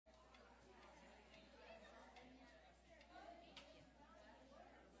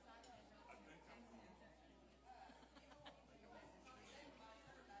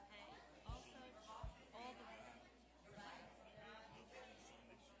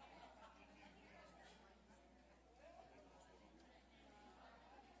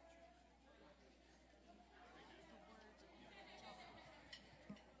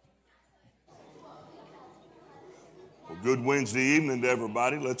Good Wednesday evening to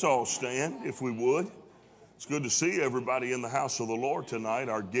everybody. Let's all stand, if we would. It's good to see everybody in the house of the Lord tonight,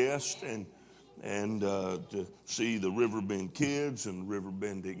 our guests, and to see the Riverbend kids and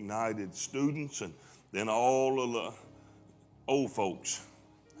Riverbend Ignited students, and then all of the old folks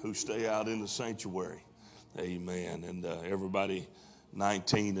who stay out in the sanctuary. Amen. And everybody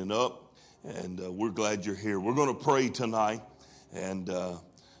 19 and up, and we're glad you're here. We're going to pray tonight, and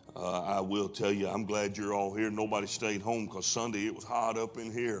I will tell you, I'm glad you're all here. Nobody stayed home because Sunday it was hot up in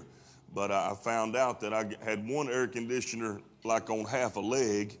here. But I found out that I had one air conditioner like on half a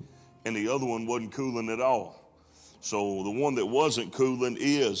leg, and the other one wasn't cooling at all. So the one that wasn't cooling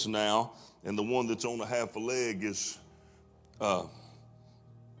is now, and the one that's on a half a leg is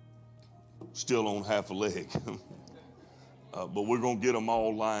still on half a leg. But we're going to get them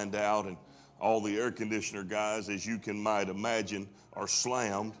all lined out, and all the air conditioner guys, as you can might imagine, are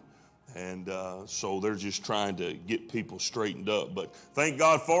slammed, and so they're just trying to get people straightened up. But thank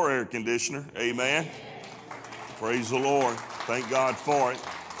God for air conditioner. Amen. Praise the Lord. Thank God for it.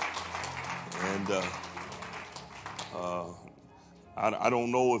 And I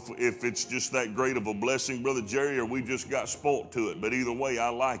don't know if it's just that great of a blessing, Brother Jerry, or we just got spoilt to it. But either way, I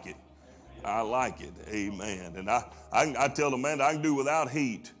like it. I like it. Amen. And I tell them, man, I can do without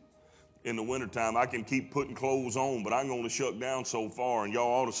heat. In the wintertime, I can keep putting clothes on, but I'm going to shut down so far, and y'all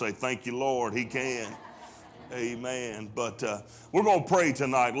ought to say, thank you, Lord. He can. Amen. But we're going to pray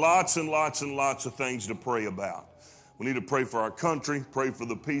tonight. Lots and lots and lots of things to pray about. We need to pray for our country, pray for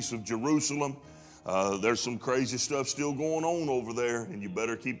the peace of Jerusalem. There's some crazy stuff still going on over there, and you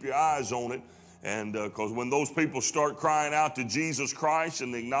better keep your eyes on it. And because when those people start crying out to Jesus Christ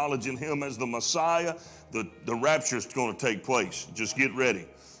and acknowledging him as the Messiah, the rapture is going to take place. Just get ready.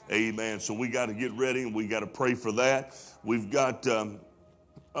 Amen. So we got to get ready, and we got to pray for that. We've got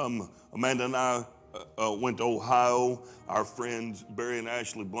Amanda and I went to Ohio. Our friends Barry and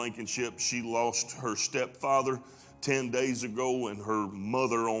Ashley Blankenship, she lost her stepfather 10 days ago and her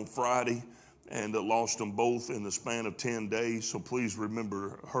mother on Friday, and lost them both in the span of 10 days. So please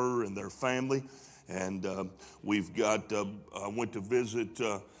remember her and their family. And we've got, I went to visit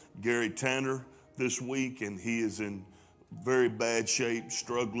Gary Tanner this week, and he is in very bad shape,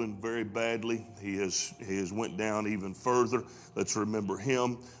 struggling very badly. He has went down even further. Let's remember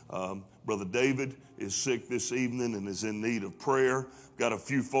him. Brother David is sick this evening and is in need of prayer. Got a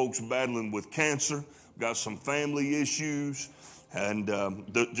few folks battling with cancer. Got some family issues. And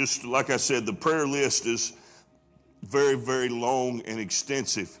just like I said, the prayer list is very, very long and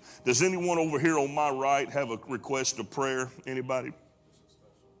extensive. Does anyone over here on my right have a request of prayer? Anybody?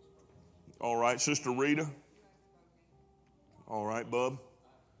 All right, Sister Rita. All right, bub.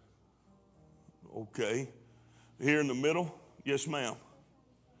 Okay. Here in the middle? Yes, ma'am.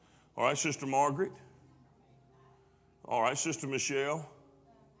 All right, Sister Margaret. All right, Sister Michelle.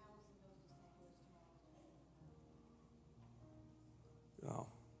 Oh.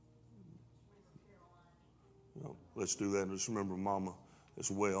 No, let's do that. Let's remember Mama as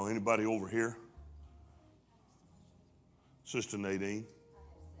well. Anybody over here? Sister Nadine.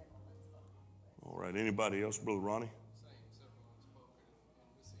 All right, anybody else? Brother Ronnie?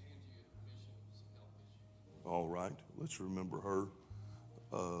 All right, let's remember her.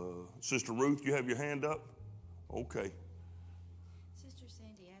 Sister Ruth, you have your hand up? Okay. Sister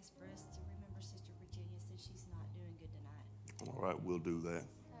Sandy asked for us to remember Sister Virginia since she's not doing good tonight. All right, we'll do that.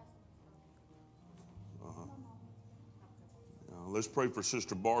 Let's pray for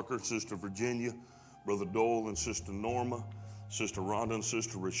Sister Barker, Sister Virginia, Brother Dole, and Sister Norma. Sister Rhonda and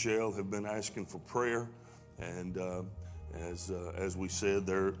Sister Rochelle have been asking for prayer, and as we said,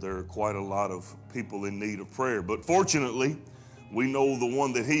 there are quite a lot of people in need of prayer. But fortunately, we know the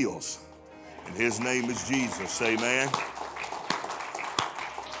one that heals, and his name is Jesus. Amen.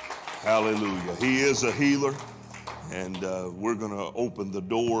 Hallelujah. He is a healer, and we're going to open the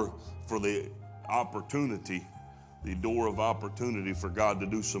door for the door of opportunity for God to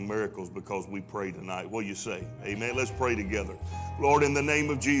do some miracles because we pray tonight. What do you say? Amen. Let's pray together. Lord, in the name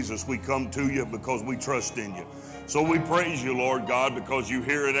of Jesus, we come to you because we trust in you. So we praise you, Lord God, because you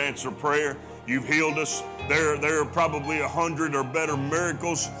hear and answer prayer. You've healed us. There are probably 100 or better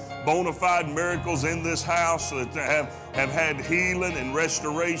miracles, bona fide miracles in this house that have had healing and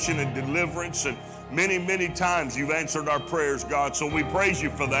restoration and deliverance. And many, many times you've answered our prayers, God. So we praise you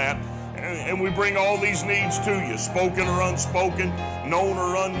for that. And we bring all these needs to you, spoken or unspoken, known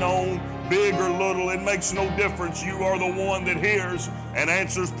or unknown, big or little. It makes no difference. You are the one that hears and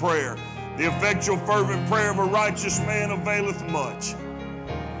answers prayer. The effectual fervent prayer of a righteous man availeth much.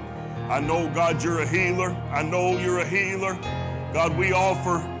 I know, God, you're a healer. I know you're a healer. God, we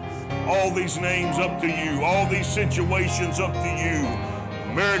offer all these names up to you, all these situations up to you.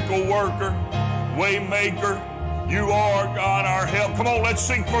 Miracle worker, way maker, you are, God, our help. Come on, let's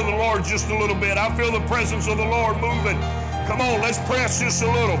sing for the Lord just a little bit. I feel the presence of the Lord moving. Come on, let's press just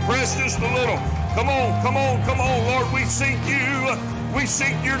a little. Press just a little. Come on, come on, come on, Lord. We seek you. We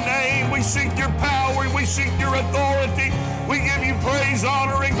seek your name. We seek your power. We seek your authority. We give you praise,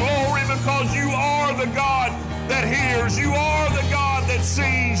 honor, and glory because you are the God that hears. You are the God that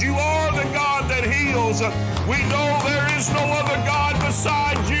sees. You are the God that heals. We know there is no other God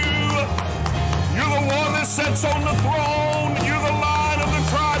beside you. You're the one that sits on the throne. You're the Lion of the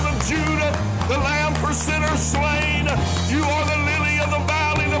tribe of Judah, the Lamb for sinners slain. You are the lily of the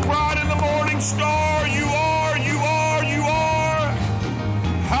valley, the bright and the morning star. You are, you are, you are.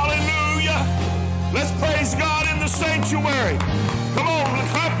 Hallelujah. Let's praise God in the sanctuary. Come on,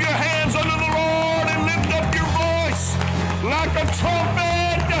 clap your hands unto the Lord and lift up your voice like a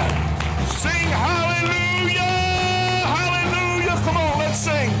trumpet. Sing hallelujah, hallelujah. Come on, let's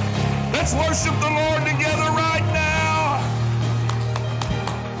sing. Let's worship the Lord together right now.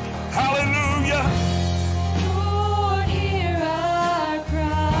 Hallelujah. Lord, hear our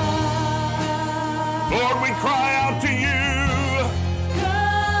cry. Lord, we cry out to you.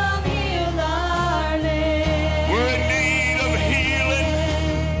 Come heal our land. We're in need of healing.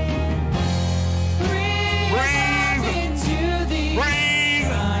 Breathe into these Breathe.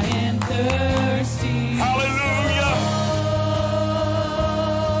 dry and thirsty. Hallelujah.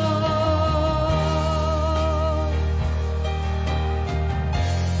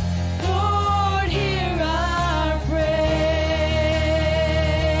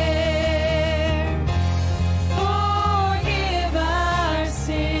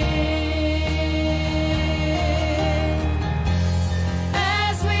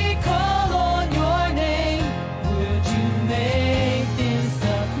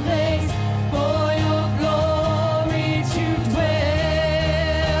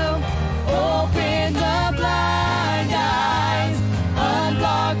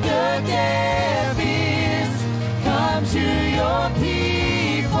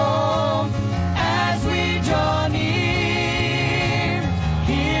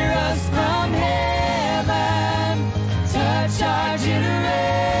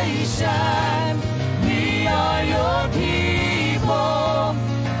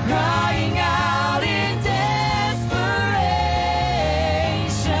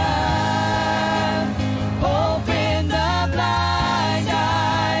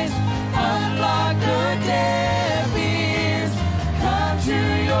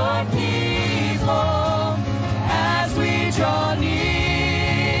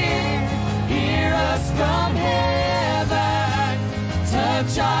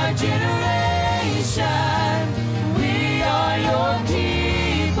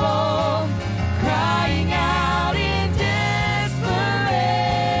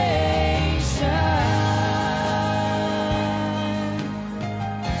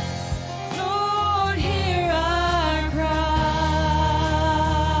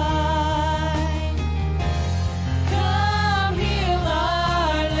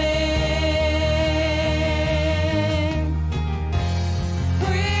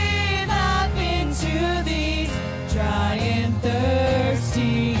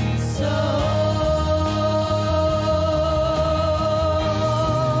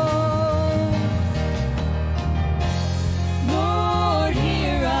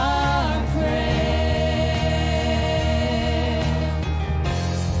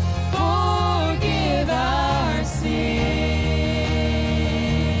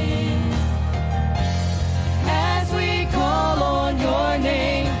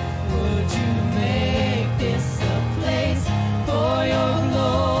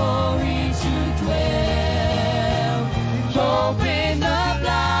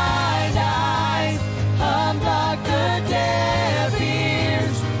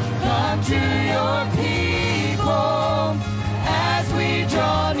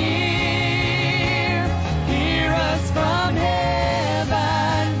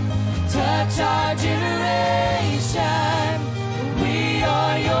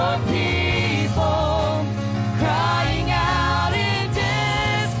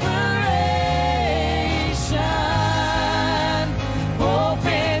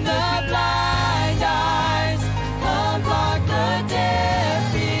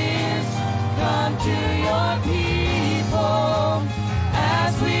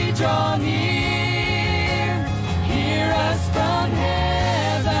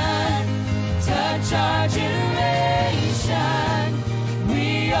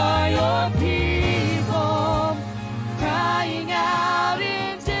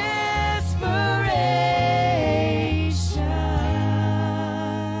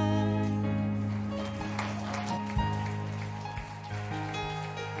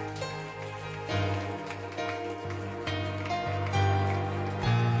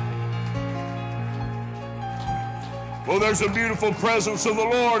 Oh, there's a beautiful presence of the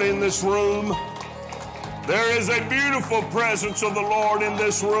Lord in this room. There is a beautiful presence of the Lord in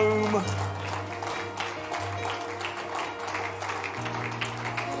this room.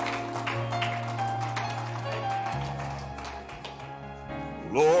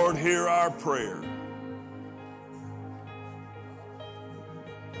 Lord, hear our prayer.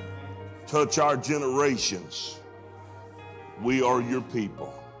 Touch our generations. We are your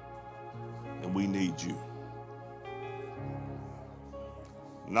people, and we need you.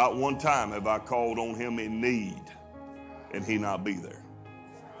 Not one time have I called on him in need and he not be there.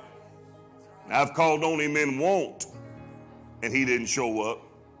 I've called on him in want and he didn't show up.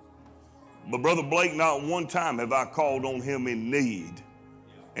 But Brother Blake, not one time have I called on him in need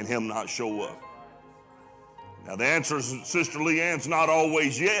and him not show up. Now the answer, Sister Leanne's not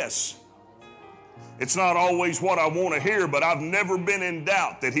always yes. It's not always what I want to hear, but I've never been in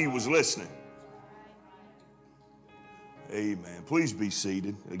doubt that he was listening. Amen. Please be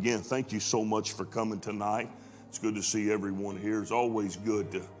seated. Again, thank you so much for coming tonight. It's good to see everyone here. It's always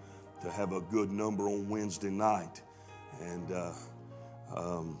good to have a good number on Wednesday night. And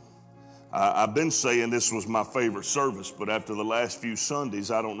I've been saying this was my favorite service, but after the last few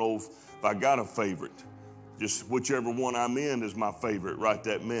Sundays, I don't know if I got a favorite. Just whichever one I'm in is my favorite right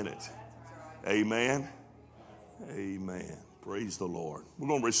that minute. Amen. Amen. Praise the Lord. We're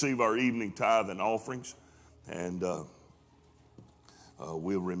going to receive our evening tithe and offerings, and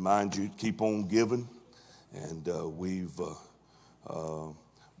we'll remind you to keep on giving. And we've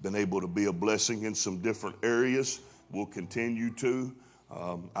been able to be a blessing in some different areas. We'll continue to.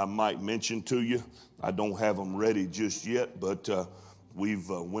 I might mention to you, I don't have them ready just yet, but we've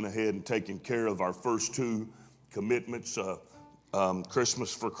went ahead and taken care of our first two commitments,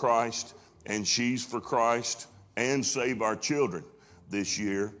 Christmas for Christ and She's for Christ, and Save Our Children this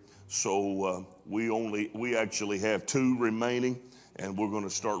year. So we actually have two remaining, and we're going to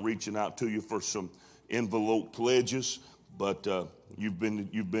start reaching out to you for some envelope pledges. But you've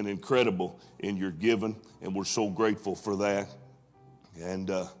been incredible in your giving, and we're so grateful for that. And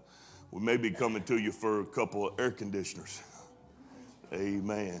we may be coming to you for a couple of air conditioners.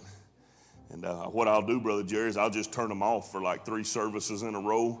 Amen. And what I'll do, Brother Jerry, is I'll just turn them off for like 3 services in a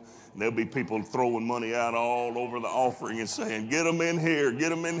row. And there'll be people throwing money out all over the offering and saying, get them in here, get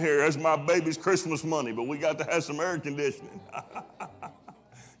them in here. That's my baby's Christmas money, but we got to have some air conditioning.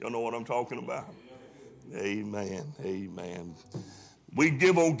 Y'all know what I'm talking about? Amen, amen. We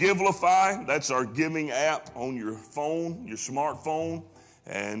give on Givelify. That's our giving app on your phone, your smartphone.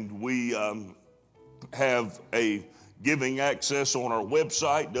 And we have a giving access on our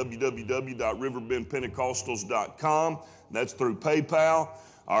website, www.riverbendpentecostals.com. That's through PayPal.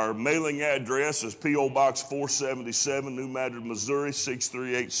 Our mailing address is P.O. Box 477, New Madrid, Missouri,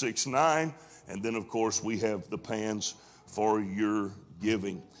 63869. And then, of course, we have the pans for your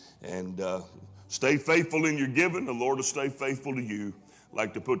giving. And stay faithful in your giving. The Lord will stay faithful to you. I'd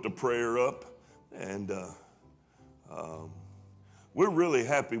like to put the prayer up. And we're really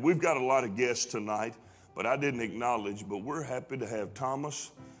happy. We've got a lot of guests tonight, but I didn't acknowledge, but we're happy to have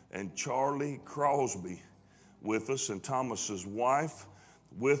Thomas and Charlie Crosby with us, and Thomas's wife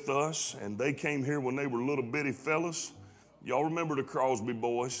with us. And they came here when they were little bitty fellas. Y'all remember the Crosby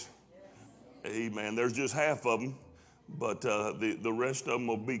boys? Amen. There's just half of them, but the rest of them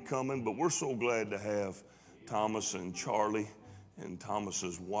will be coming. But we're so glad to have Thomas and Charlie and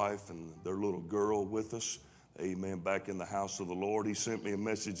Thomas's wife and their little girl with us. Amen. Back in the house of the Lord. He sent me a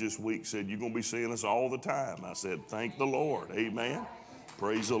message this week, said, you're going to be seeing us all the time. I said, thank the Lord. Amen.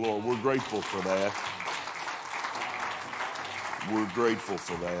 Praise the Lord. We're grateful for that. We're grateful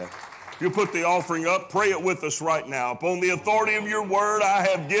for that. You put the offering up, pray it with us right now. Upon the authority of your word I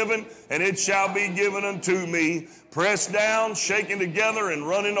have given, and it shall be given unto me. Pressed down, shaken together, and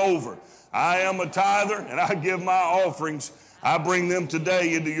running over. I am a tither, and I give my offerings. I bring them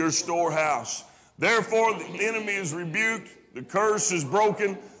today into your storehouse. Therefore, the enemy is rebuked, the curse is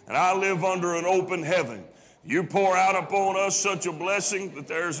broken, and I live under an open heaven. You pour out upon us such a blessing that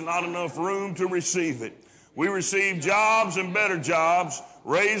there's not enough room to receive it. We receive jobs and better jobs,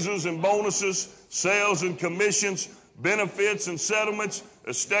 raises and bonuses, sales and commissions, benefits and settlements,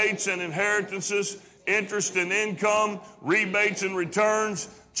 estates and inheritances, interest and income, rebates and returns,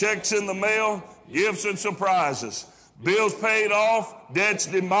 checks in the mail, gifts and surprises. Bills paid off, debts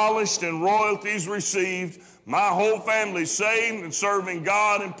demolished, and royalties received. My whole family saved and serving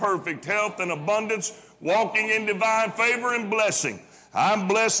God in perfect health and abundance, walking in divine favor and blessing. I'm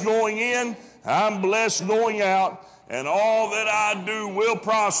blessed going in, I'm blessed going out, and all that I do will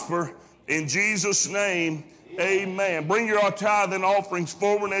prosper. In Jesus' name, Amen. Bring your tithe and offerings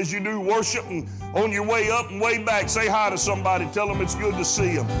forward as you do worship, and on your way up and way back, say hi to somebody. Tell them it's good to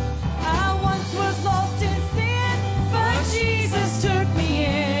see them. I once was lost in sin, but Jesus took me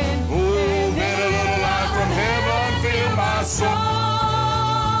in. Oh, then a little light from heaven filled my soul.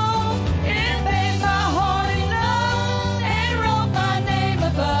 It made my heart in love and wrote my name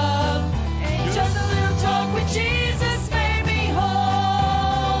above. And just a little talk with Jesus made me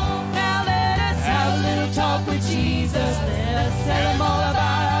whole. Now let us have a little talk with Jesus. Let us tell him all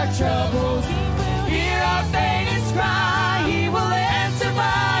about our troubles. Hear our faintest cry. He will answer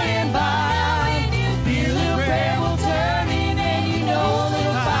by and by. Your little prayer will turn in, and you know a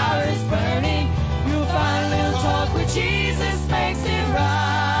little fire is burning. You'll find a little talk with Jesus makes it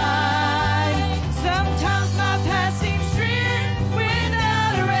right. Sometimes my path seems drear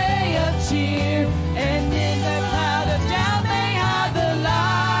without a ray of cheer, and in the cloud of doubt may hide the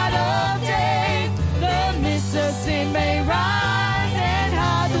light of day. The mist of sin may rise and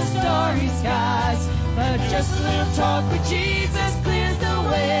hide the starry skies, but just a little talk with Jesus clears the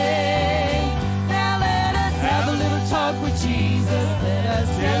way. Now let us have a little talk with Jesus. Let us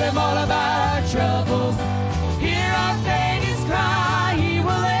tell him all about our troubles. Hear our faintest cry. He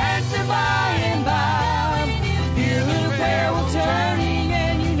will answer by and by. Your little prayer will turning,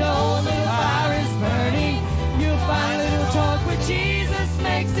 and you know a little fire is burning. You'll find a little talk with Jesus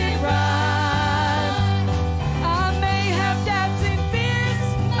makes it right. I may have doubts and fears,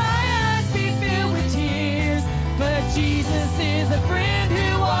 my eyes be filled with tears, but Jesus is a friend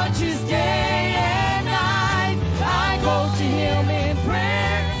who watches day and night. I go to him in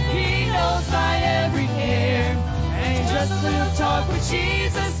prayer, he knows my every care, and just a little talk with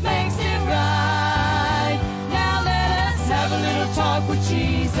Jesus makes it right. Now let us have a little talk with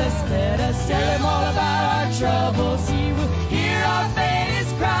Jesus. Let us tell him all about our troubles. He will hear our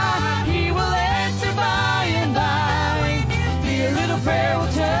faintest cry. He will answer by and by. Your little prayer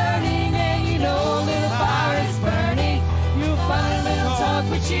will turning, and you know a little fire is burning. You'll find a little talk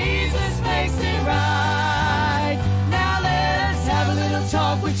with Jesus makes it right. Now let us have a little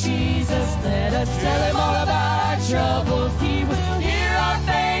talk with Jesus. Let us tell him all about our troubles. He will hear our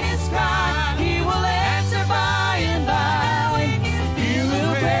faintest cry. He will answer by and by. Your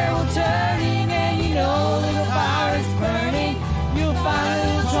little prayer will turning, and you know a little fire is burning. You'll find a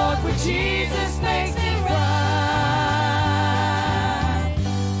little talk with Jesus makes it right.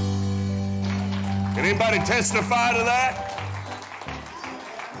 Can anybody testify to that?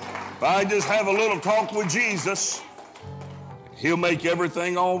 If I just have a little talk with Jesus, he'll make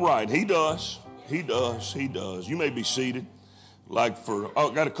everything all right. He does. He does. He does. You may be seated.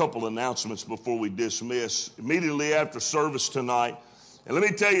 Got a couple announcements before we dismiss. Immediately after service tonight, and let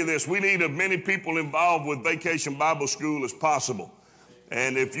me tell you this, we need as many people involved with Vacation Bible School as possible.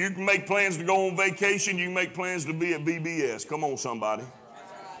 And if you can make plans to go on vacation, you can make plans to be at VBS. Come on, somebody.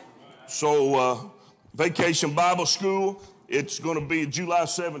 So, Vacation Bible School, it's going to be July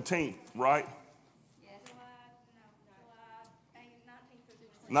 17th, right?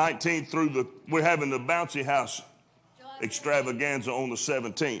 July 19th through we're having the Bouncy House extravaganza on the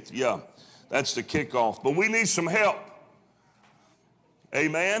 17th. Yeah, that's the kickoff. But we need some help.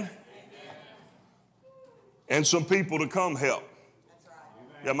 Amen? And some people to come help.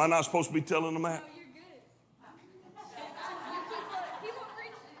 Yeah, am I not supposed to be telling them that?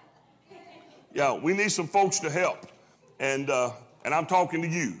 Yeah, we need some folks to help. And I'm talking to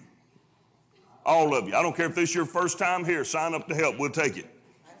you. All of you. I don't care if this is your first time here. Sign up to help. We'll take it.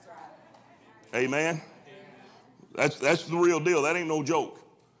 Amen? That's the real deal. That ain't no joke.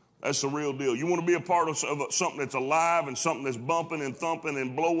 That's the real deal. You want to be a part of something that's alive and something that's bumping and thumping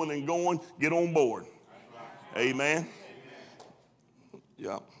and blowing and going, get on board. Amen?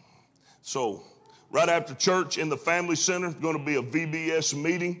 Yeah. So, right after church in the Family Center, going to be a VBS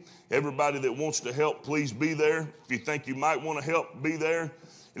meeting. Everybody that wants to help, please be there. If you think you might want to help, be there.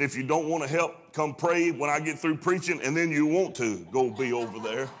 And if you don't want to help, come pray when I get through preaching, and then you want to, go be over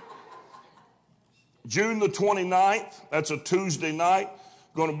there. June the 29th, that's a Tuesday night,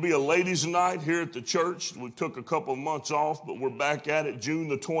 going to be a ladies' night here at the church. We took a couple of months off, but we're back at it June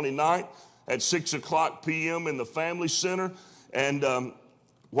the 29th at 6 o'clock p.m. in the Family Center. And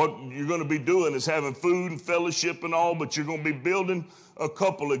what you're going to be doing is having food and fellowship and all, but you're going to be building a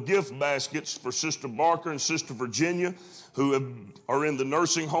couple of gift baskets for Sister Barker and Sister Virginia, who are in the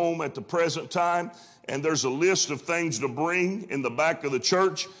nursing home at the present time. And there's a list of things to bring in the back of the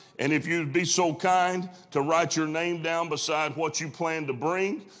church. And if you'd be so kind to write your name down beside what you plan to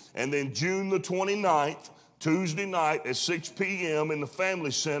bring. And then June the 29th, Tuesday night at 6 p.m. in the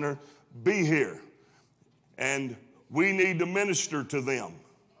Family Center, be here. And we need to minister to them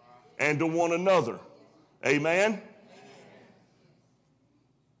and to one another. Amen?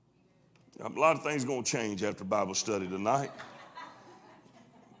 A lot of things are going to change after Bible study tonight.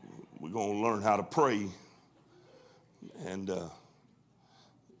 We're going to learn how to pray. And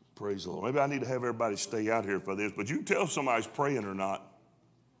praise the Lord. Maybe I need to have everybody stay out here for this, but you can tell if somebody's praying or not.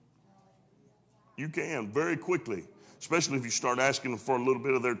 You can very quickly, especially if you start asking them for a little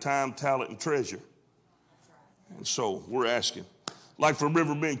bit of their time, talent, and treasure. And so we're asking. Like for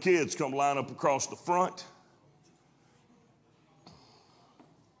Riverbend kids, come line up across the front.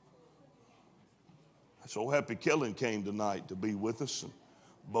 So happy Kellen came tonight to be with us. And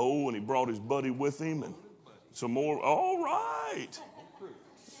Bo, and he brought his buddy with him. And some more. All right.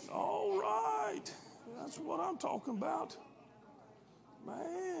 All right. That's what I'm talking about.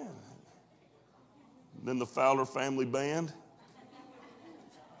 Man. Then the Fowler family band.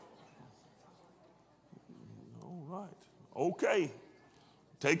 All right. Okay.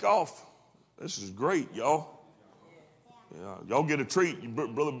 Take off. This is great, y'all. Yeah, y'all get a treat.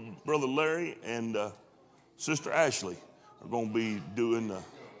 Brother Larry and Sister Ashley are going to be doing,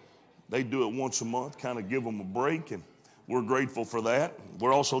 they do it once a month, kind of give them a break, and we're grateful for that.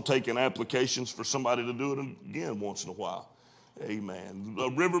 We're also taking applications for somebody to do it again once in a while. Amen.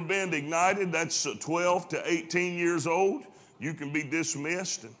 Riverbend Ignited, that's 12 to 18 years old. You can be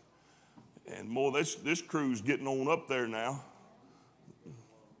dismissed. And more, this crew's getting on up there now.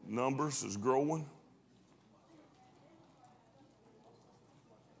 Numbers is growing.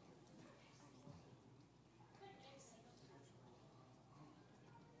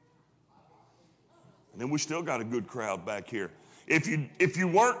 And then we still got a good crowd back here. If you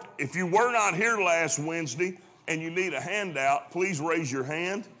were not here last Wednesday and you need a handout, please raise your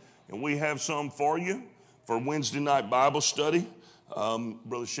hand, and we have some for you for Wednesday night Bible study.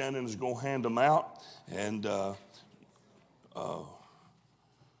 Brother Shannon is going to hand them out, and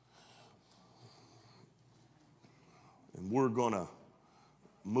we're going to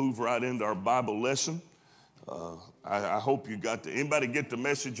move right into our Bible lesson. I hope you got anybody get the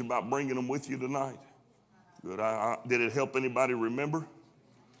message about bringing them with you tonight? Good. Did it help anybody remember?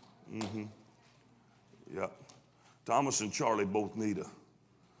 Mm-hmm. Yep. Thomas and Charlie both need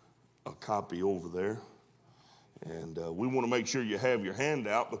a copy over there. And we want to make sure you have your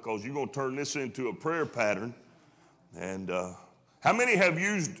handout because you're going to turn this into a prayer pattern. And how many have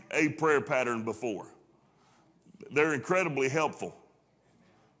used a prayer pattern before? They're incredibly helpful.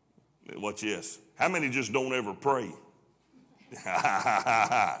 Watch this. How many just don't ever pray?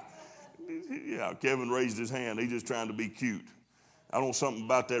 Yeah, Kevin raised his hand. He's just trying to be cute. I don't know something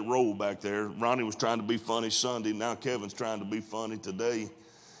about that roll back there. Ronnie was trying to be funny Sunday. Now Kevin's trying to be funny today.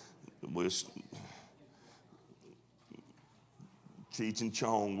 Cheech and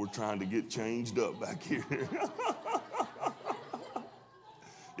Chong, we're trying to get changed up back here.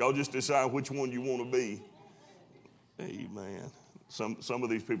 Y'all just decide which one you want to be. Amen. Some of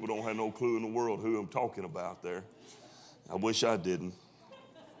these people don't have no clue in the world who I'm talking about there. I wish I didn't.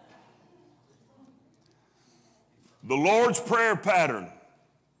 The Lord's Prayer pattern.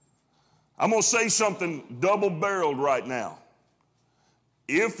 I'm going to say something double-barreled right now.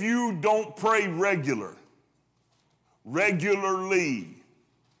 If you don't pray regularly,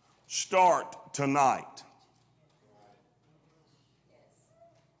 start tonight.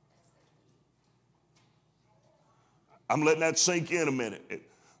 I'm letting that sink in a minute.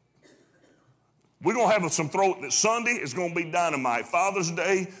 We're going to have some throat. Sunday is going to be dynamite. Father's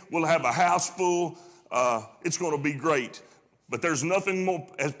Day, we'll have a house full. It's going to be great. But there's nothing more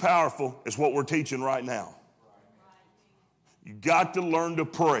as powerful as what we're teaching right now. You got to learn to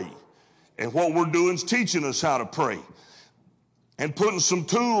pray. And what we're doing is teaching us how to pray. And putting some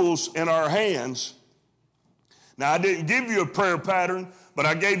tools in our hands. Now, I didn't give you a prayer pattern, but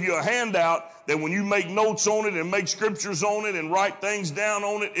I gave you a handout that when you make notes on it and make scriptures on it and write things down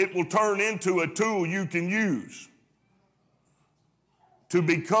on it, it will turn into a tool you can use to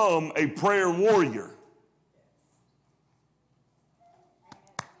become a prayer warrior.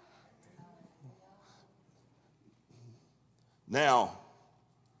 Now,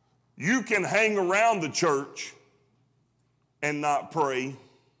 you can hang around the church and not pray,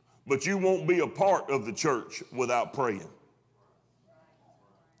 but you won't be a part of the church without praying.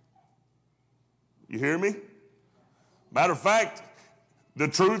 You hear me? Matter of fact, the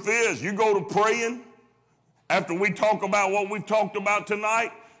truth is, you go to praying, after we talk about what we've talked about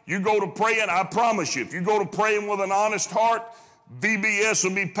tonight, you go to praying, I promise you, if you go to praying with an honest heart, VBS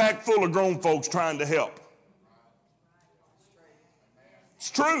will be packed full of grown folks trying to help. It's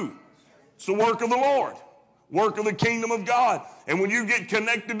true. It's the work of the Lord, work of the kingdom of God. And when you get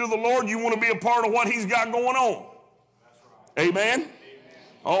connected to the Lord, you want to be a part of what he's got going on. Amen?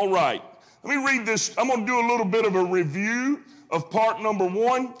 All right. Let me read this. I'm going to do a little bit of a review of part number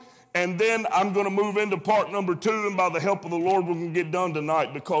 1, and then I'm going to move into part number 2, and by the help of the Lord, we're going to get done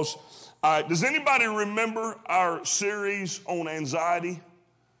tonight because does anybody remember our series on anxiety?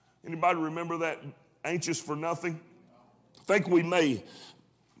 Anybody remember that? Anxious for nothing? I think we may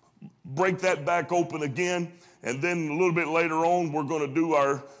break that back open again, and then a little bit later on, we're going to do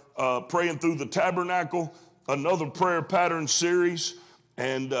our Praying Through the Tabernacle, another prayer pattern series,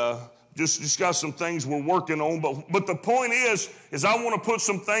 and just got some things we're working on. But the point is I want to put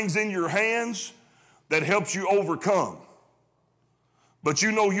some things in your hands that helps you overcome. But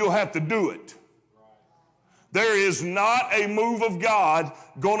you know you'll have to do it. There is not a move of God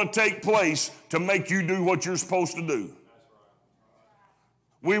going to take place to make you do what you're supposed to do.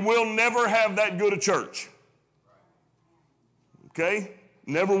 We will never have that good a church. Okay?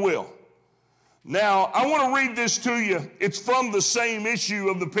 Never will. Now, I want to read this to you. It's from the same issue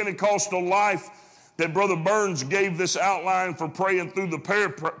of the Pentecostal Life that Brother Burns gave this outline for praying through the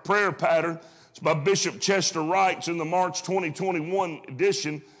prayer pattern. It's by Bishop Chester Wright. It's in the March 2021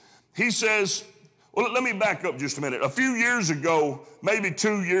 edition. He says, well, let me back up just a minute. A few years ago, maybe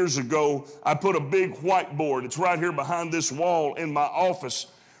 2 years ago, I put a big whiteboard. It's right here behind this wall in my office.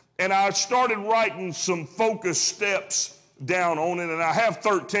 And I started writing some focus steps down on it, and I have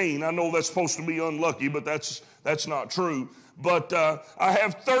 13. I know that's supposed to be unlucky, but that's not true. But I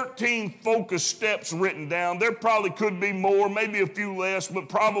have 13 focus steps written down. There probably could be more, maybe a few less, but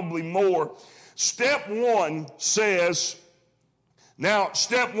probably more. Step 1 says, now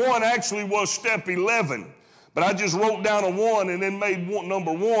step 1 actually was step 11, but I just wrote down a 1 and then made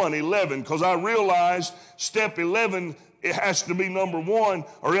number 1 11 because I realized step 11, it has to be number 1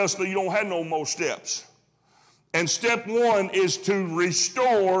 or else you don't have no more steps. And step 1 is to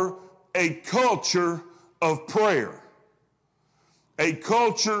restore a culture of prayer. A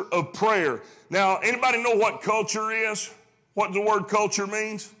culture of prayer. Now, anybody know what culture is? What the word culture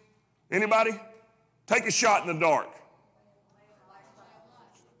means? Anybody? Take a shot in the dark.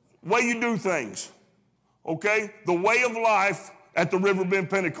 Way you do things. Okay? The way of life at the Riverbend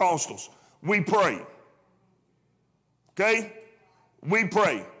Pentecostals. We pray. Okay? We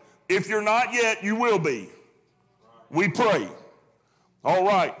pray. If you're not yet, you will be. We pray. All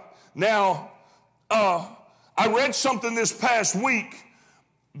right. Now, I read something this past week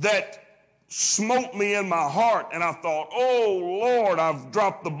that smote me in my heart, and I thought, oh, Lord, I've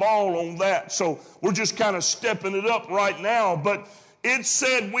dropped the ball on that. So we're just kind of stepping it up right now. But it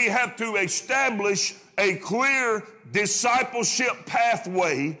said we have to establish a clear discipleship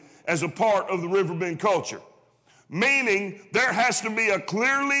pathway as a part of the Riverbend culture. Meaning there has to be a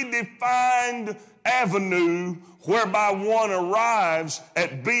clearly defined avenue whereby one arrives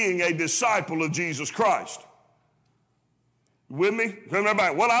at being a disciple of Jesus Christ. With me?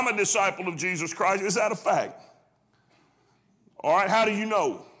 Everybody, well, I'm a disciple of Jesus Christ. Is that a fact? All right, how do you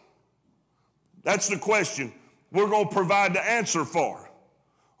know? That's the question we're going to provide the answer for.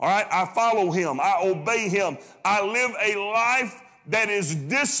 All right, I follow him. I obey him. I live a life that is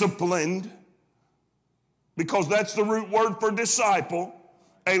disciplined, because that's the root word for disciple,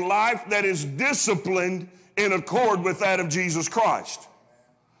 a life that is disciplined in accord with that of Jesus Christ.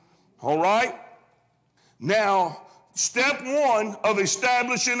 All right? Now, step 1 of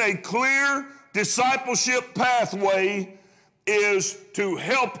establishing a clear discipleship pathway is to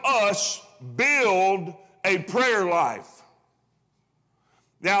help us build a prayer life.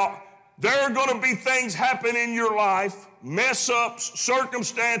 Now, there are going to be things happen in your life, mess-ups,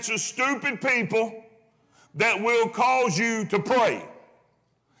 circumstances, stupid people that will cause you to pray.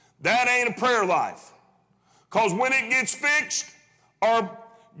 That ain't a prayer life. Because when it gets fixed or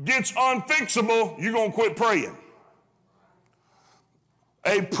gets unfixable, you're going to quit praying.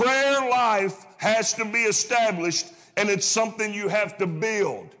 A prayer life has to be established, and it's something you have to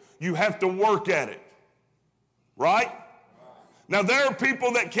build. You have to work at it. Right? Now, there are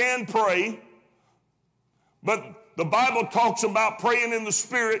people that can pray, but the Bible talks about praying in the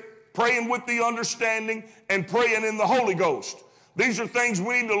Spirit, praying with the understanding, and praying in the Holy Ghost. These are things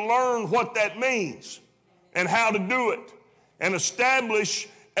we need to learn what that means and how to do it and establish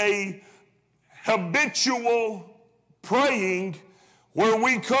a habitual praying where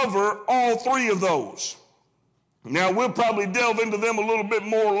we cover all 3 of those. Now, we'll probably delve into them a little bit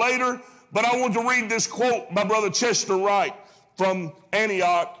more later, but I want to read this quote by Brother Chester Wright from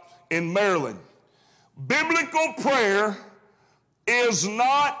Antioch in Maryland. Biblical prayer is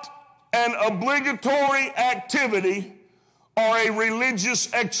not an obligatory activity or a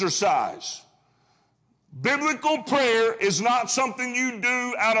religious exercise. Biblical prayer is not something you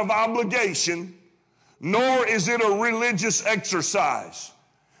do out of obligation, nor is it a religious exercise.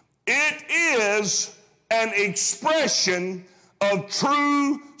 It is an expression of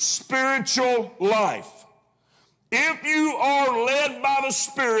true spiritual life. If you are led by the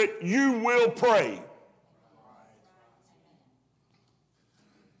Spirit, you will pray.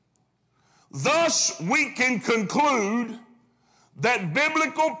 Thus, we can conclude that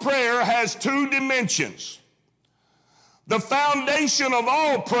biblical prayer has two dimensions. The foundation of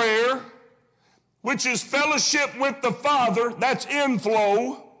all prayer, which is fellowship with the Father, that's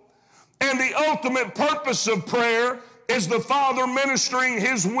inflow, and the ultimate purpose of prayer is the Father ministering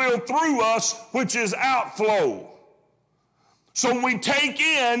His will through us, which is outflow. So we take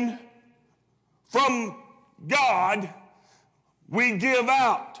in from God, we give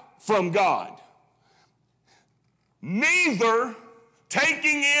out from God. Neither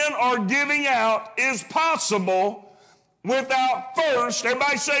taking in or giving out is possible without first,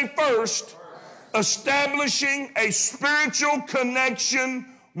 everybody say first, establishing a spiritual connection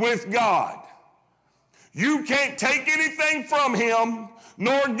with God. You can't take anything from Him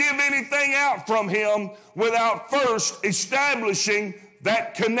nor give anything out from Him without first establishing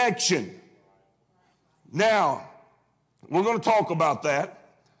that connection. Now, we're going to talk about that.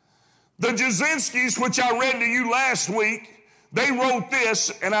 The Jazinskis, which I read to you last week, they wrote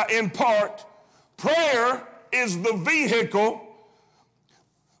this, and in part, prayer is the vehicle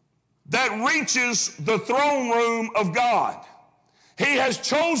that reaches the throne room of God. He has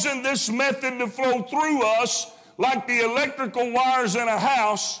chosen this method to flow through us like the electrical wires in a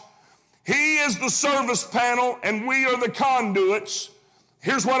house. He is the service panel, and we are the conduits.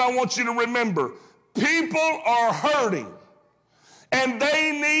 Here's what I want you to remember. People are hurting, and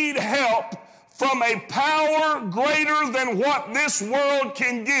they need help from a power greater than what this world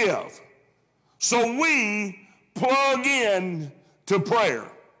can give. So we plug in to prayer.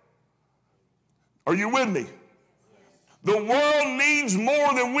 Are you with me? The world needs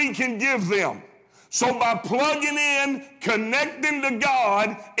more than we can give them. So by plugging in, connecting to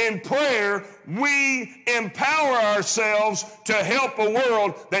God in prayer, we empower ourselves to help a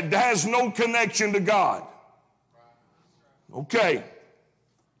world that has no connection to God. Okay.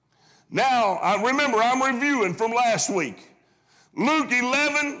 Now, I remember I'm reviewing from last week. Luke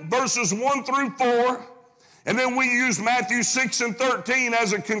 11, verses 1 through 4, and then we use Matthew 6 and 13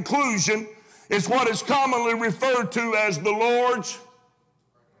 as a conclusion. It's what is commonly referred to as the Lord's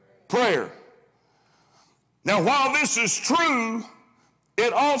Prayer. Now, while this is true,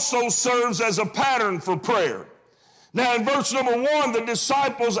 it also serves as a pattern for prayer. Now, in verse number 1, the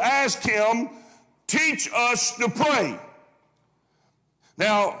disciples asked Him, teach us to pray.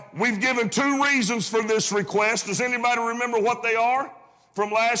 Now, we've given two reasons for this request. Does anybody remember what they are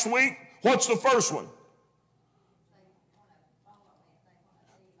from last week? What's the first one?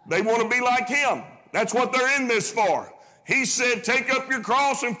 They want to be like Him. That's what they're in this for. He said, take up your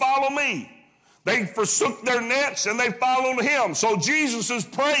cross and follow me. They forsook their nets and they followed Him. So Jesus is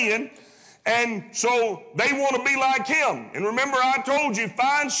praying, and so they want to be like Him. And remember, I told you,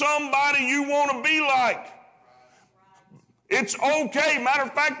 find somebody you want to be like. It's okay. Matter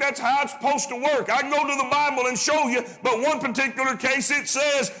of fact, that's how it's supposed to work. I can go to the Bible and show you, but one particular case it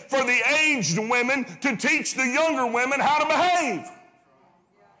says for the aged women to teach the younger women how to behave.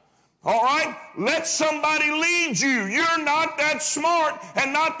 All right? Let somebody lead you. You're not that smart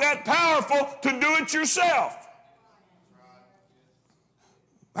and not that powerful to do it yourself.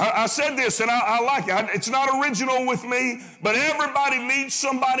 I said this, and I like it. It's not original with me, but everybody needs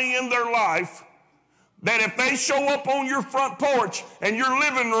somebody in their life that if they show up on your front porch and your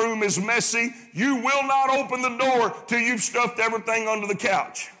living room is messy, you will not open the door till you've stuffed everything under the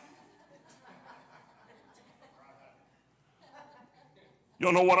couch. You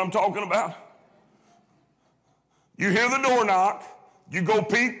don't know what I'm talking about? You hear the door knock, you go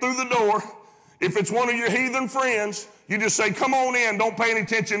peek through the door. If it's one of your heathen friends, you just say, come on in, don't pay any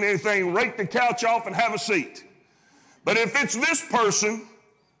attention to anything, rake the couch off and have a seat. But if it's this person,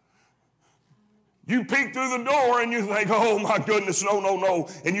 you peek through the door and you think, oh my goodness, no,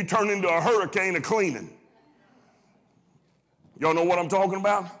 and you turn into a hurricane of cleaning. Y'all know what I'm talking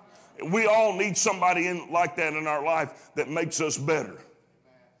about? We all need somebody like that in our life that makes us better.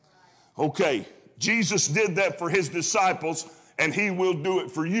 Okay, Jesus did that for His disciples, and He will do it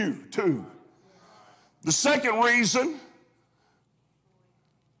for you too. The second reason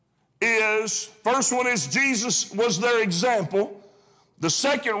is, first one is Jesus was their example. The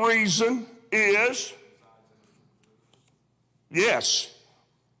second reason is, yes,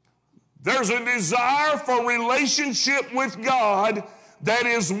 there's a desire for relationship with God that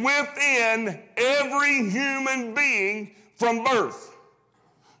is within every human being from birth.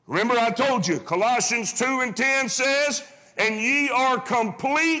 Remember I told you, Colossians 2 and 10 says, and ye are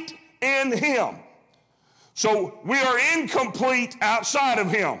complete in him. So we are incomplete outside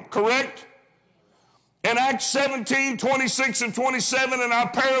of him, correct? In Acts 17, 26 and 27, and I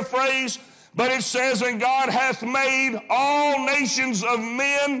paraphrase, but it says, and God hath made all nations of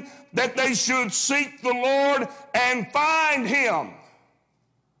men that they should seek the Lord and find him.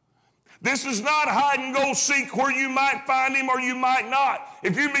 This is not hide and go seek where you might find him or you might not.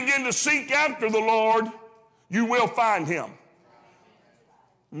 If you begin to seek after the Lord, you will find him.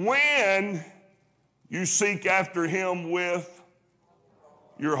 When you seek after him with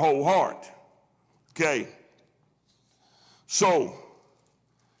your whole heart. Okay. So,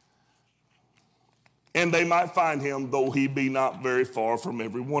 and they might find him, though he be not very far from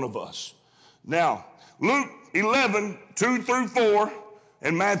every one of us. Now, Luke 11, 2 through 4,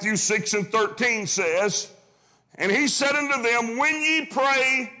 and Matthew 6 and 13 says, and he said unto them, when ye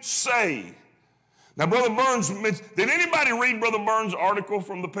pray, say. Now, Brother Burns, did anybody read Brother Burns' article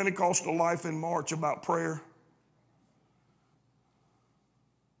from the Pentecostal Life in March about prayer?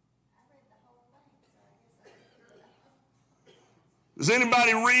 Does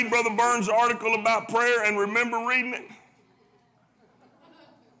anybody read Brother Burns' article about prayer and remember reading it?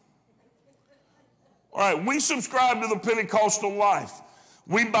 All right, we subscribe to the Pentecostal Life.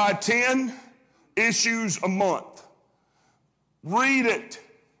 We buy 10 issues a month. Read it.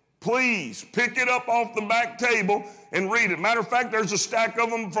 Please pick it up off the back table and read it. Matter of fact, there's a stack of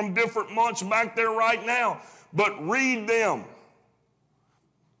them from different months back there right now. But read them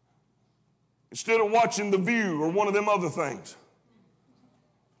instead of watching The View or one of them other things.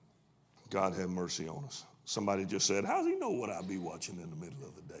 God have mercy on us. Somebody just said, how does he know what I'll be watching in the middle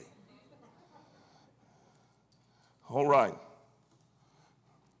of the day? All right.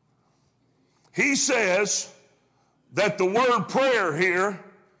 He says that the word prayer here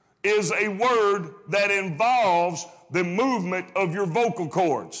is a word that involves the movement of your vocal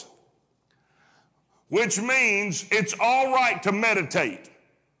cords, which means it's all right to meditate.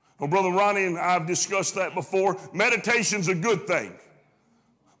 Well, Brother Ronnie and I have discussed that before. Meditation's a good thing.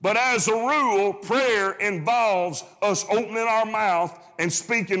 But as a rule, prayer involves us opening our mouth and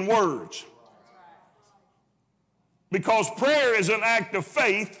speaking words. Because prayer is an act of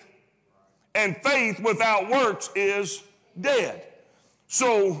faith, and faith without works is dead.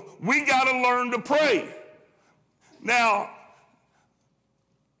 So we got to learn to pray. Now,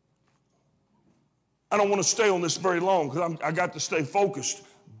 I don't want to stay on this very long because I got to stay focused.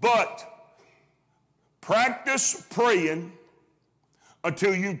 But practice praying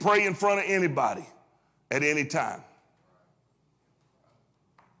until you pray in front of anybody at any time.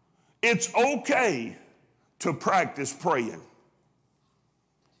 It's okay to practice praying.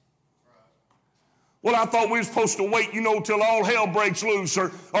 Well, I thought we were supposed to wait, till all hell breaks loose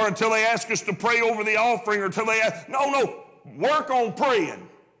or until they ask us to pray over the offering or until they ask. No. Work on praying.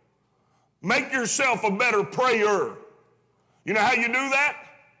 Make yourself a better prayer. You know how you do that?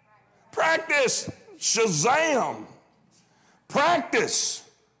 Practice. Shazam. Practice.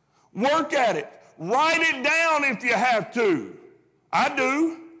 Work at it. Write it down if you have to. I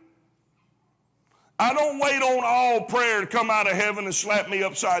do. I don't wait on all prayer to come out of heaven and slap me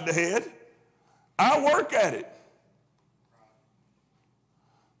upside the head. I work at it.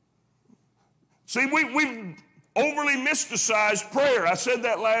 See, we've overly mysticized prayer. I said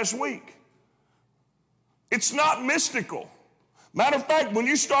that last week. It's not mystical. Matter of fact, when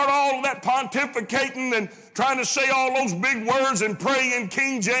you start all of that pontificating and trying to say all those big words and pray in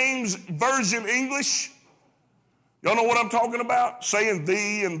King James Version English, y'all know what I'm talking about? Saying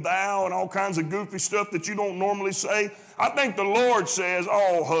thee and thou and all kinds of goofy stuff that you don't normally say. I think the Lord says,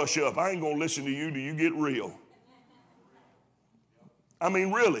 oh, hush up. I ain't going to listen to you till you get real. I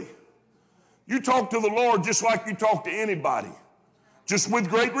mean, really. You talk to the Lord just like you talk to anybody, just with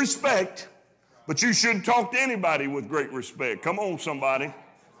great respect. But you shouldn't talk to anybody with great respect. Come on, somebody.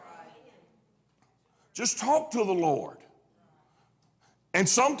 Just talk to the Lord. And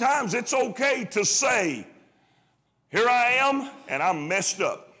sometimes it's okay to say, here I am, and I'm messed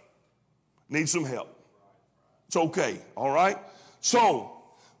up. Need some help. It's okay, all right? So,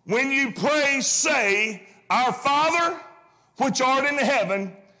 when you pray, say, Our Father, which art in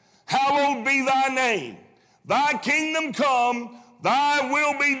heaven, hallowed be thy name. Thy kingdom come, thy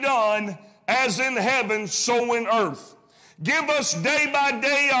will be done, as in heaven, so in earth. Give us day by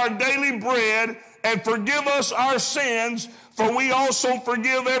day our daily bread, and forgive us our sins, for we also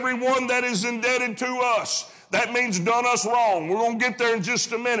forgive everyone that is indebted to us. That means done us wrong. We're going to get there in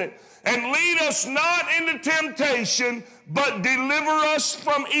just a minute. And lead us not into temptation, but deliver us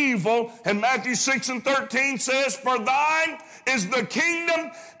from evil. And Matthew 6 and 13 says, For thine is the kingdom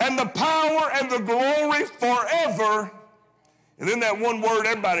and the power and the glory forever. And then that one word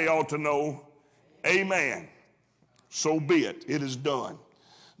everybody ought to know, amen. So be it. It is done.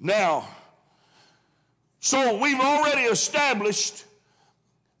 Now, so we've already established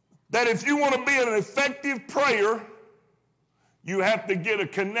that if you want to be an effective prayer, you have to get a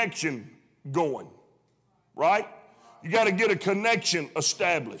connection going, right? You got to get a connection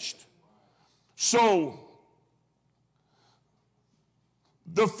established. So,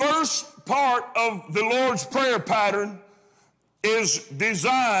 the first part of the Lord's Prayer pattern is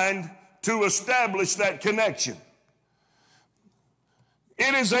designed to establish that connection.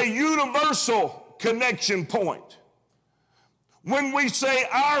 It is a universal connection point. When we say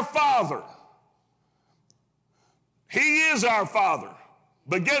our Father, He is our Father.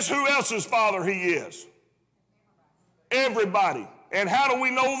 But guess who else's Father He is? Everybody. And how do we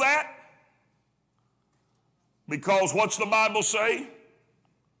know that? Because what's the Bible say?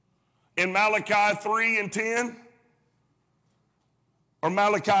 In Malachi 3 and 10? Or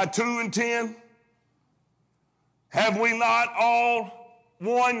Malachi 2 and 10? Have we not all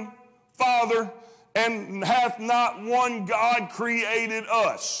one Father, and hath not one God created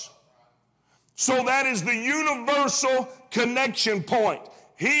us? So that is the universal connection point.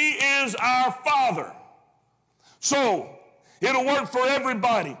 He is our Father. So it'll work for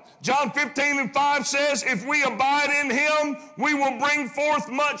everybody. John 15 and 5 says, if we abide in Him, we will bring forth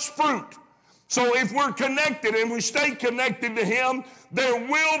much fruit. So if we're connected and we stay connected to Him, there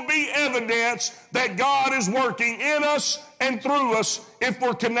will be evidence that God is working in us and through us if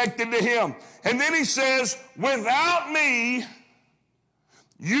we're connected to Him. And then He says, without me,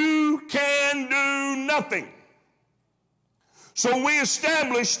 you can do nothing. So we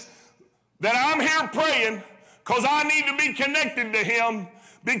established that I'm here praying because I need to be connected to Him,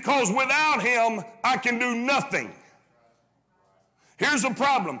 because without Him, I can do nothing. Here's the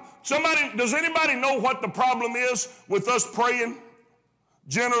problem. Does anybody know what the problem is with us praying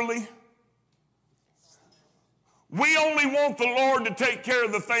generally? We only want the Lord to take care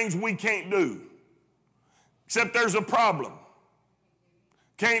of the things we can't do. Except there's a problem.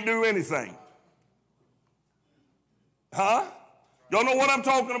 Can't do anything. Huh? Y'all know what I'm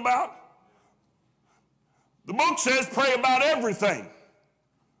talking about? The book says pray about everything.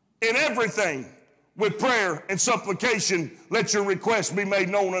 In everything, with prayer and supplication, let your requests be made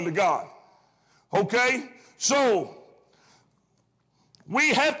known unto God. Okay? So,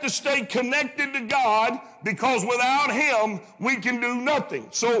 we have to stay connected to God, because without Him, we can do nothing.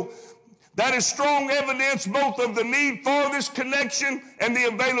 So, that is strong evidence both of the need for this connection and the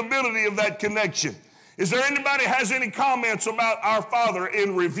availability of that connection. Is there anybody has any comments about our Father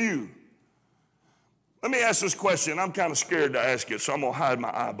in review? Let me ask this question. I'm kind of scared to ask it, so I'm going to hide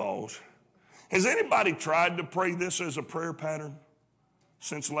my eyeballs. Has anybody tried to pray this as a prayer pattern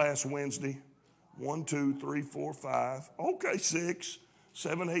since last Wednesday? 1, 2, 3, 4, 5. Okay, 6,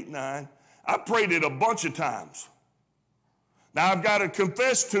 7, 8, 9. I prayed it a bunch of times. Now, I've got to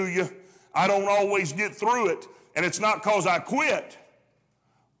confess to you, I don't always get through it, and it's not because I quit,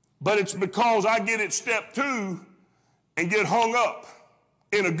 but it's because I get at step 2 and get hung up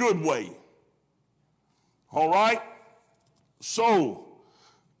in a good way. All right? So,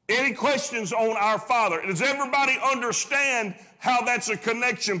 any questions on our Father? Does everybody understand how that's a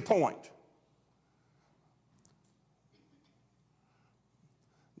connection point?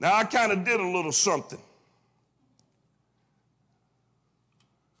 Now, I kind of did a little something.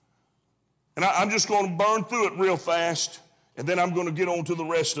 And I'm just going to burn through it real fast, and then I'm going to get on to the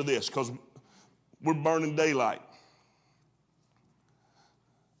rest of this, because we're burning daylight.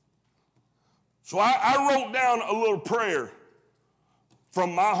 So I wrote down a little prayer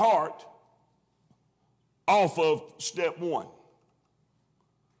from my heart off of step 1.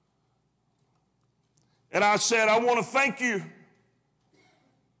 And I said, I want to thank you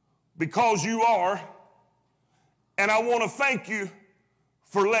because you are, and I want to thank you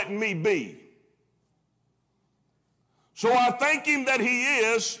for letting me be. So I thank Him that He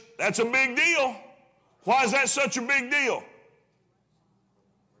is. That's a big deal. Why is that such a big deal?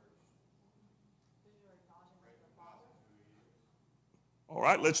 All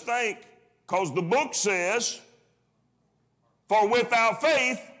right, let's think. Because the book says, for without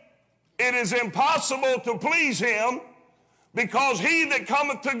faith, it is impossible to please Him, because he that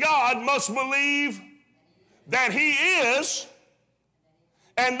cometh to God must believe that He is,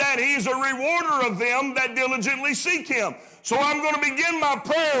 and that He's a rewarder of them that diligently seek Him. So I'm going to begin my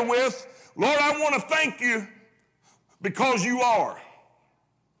prayer with, Lord, I want to thank you because you are.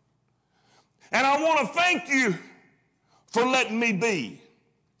 And I want to thank you for letting me be.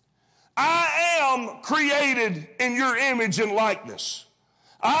 I am created in your image and likeness.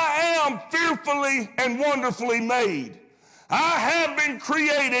 I am fearfully and wonderfully made. I have been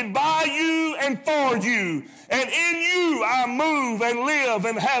created by you and for you, and in you I move and live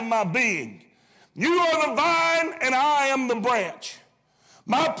and have my being. You are the vine and I am the branch.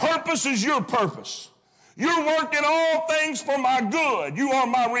 My purpose is your purpose. You're working all things for my good. You are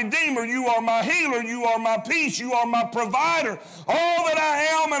my redeemer. You are my healer. You are my peace. You are my provider. All that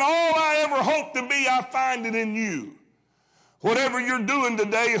I am and all I ever hope to be, I find it in you. Whatever you're doing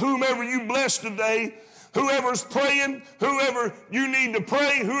today, whomever you bless today, whoever's praying, whoever you need to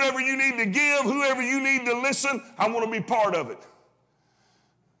pray, whoever you need to give, whoever you need to listen, I want to be part of it.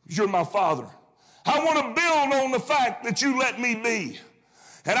 You're my Father. I want to build on the fact that you let me be.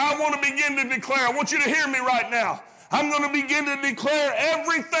 And I want to begin to declare, I want you to hear me right now. I'm going to begin to declare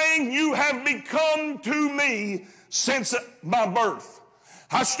everything you have become to me since my birth.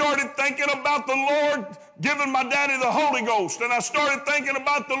 I started thinking about the Lord giving my daddy the Holy Ghost. And I started thinking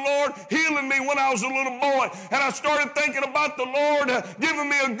about the Lord healing me when I was a little boy. And I started thinking about the Lord giving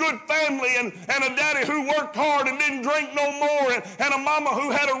me a good family and a daddy who worked hard and didn't drink no more and a mama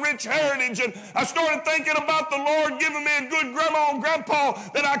who had a rich heritage. And I started thinking about the Lord giving me a good grandma and grandpa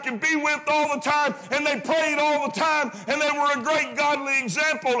that I could be with all the time. And they prayed all the time. And they were a great godly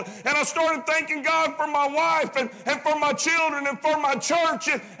example. And I started thanking God for my wife and for my children and for my church.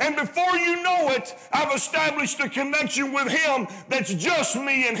 And before you know it, I've established a connection with him that's just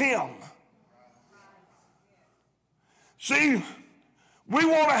me and him. See, we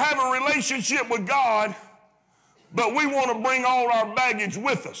want to have a relationship with God, but we want to bring all our baggage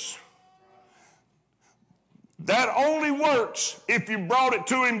with us. That only works if you brought it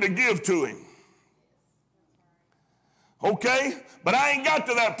to him to give to him. Okay? But I ain't got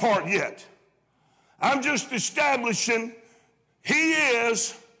to that part yet. I'm just establishing he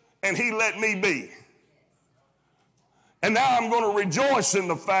is and he let me be. And now I'm going to rejoice in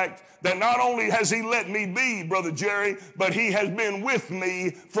the fact that not only has he let me be, Brother Jerry, but he has been with me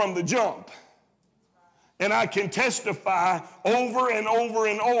from the jump. And I can testify over and over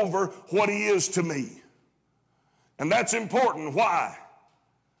and over what he is to me. And that's important. Why?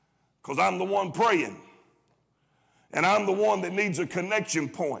 Because I'm the one praying. And I'm the one that needs a connection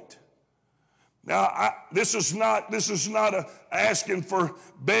point. Now, this is not a asking for,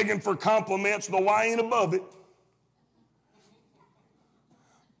 begging for compliments, though I ain't above it.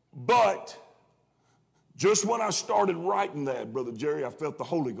 But just when I started writing that, Brother Jerry, I felt the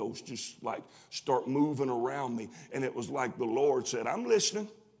Holy Ghost just like start moving around me. And it was like the Lord said, I'm listening.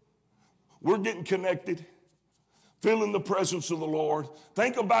 We're getting connected. Feeling the presence of the Lord.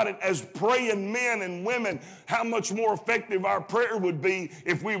 Think about it as praying men and women, how much more effective our prayer would be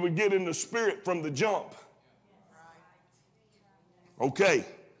if we would get in the spirit from the jump. Okay.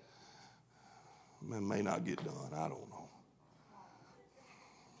 It may not get done. I don't know.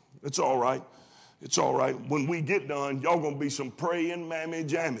 It's all right. It's all right. When we get done, y'all going to be some praying mammy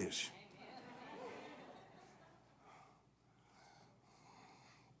jammies.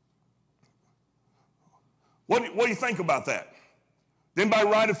 What do you think about that? Did anybody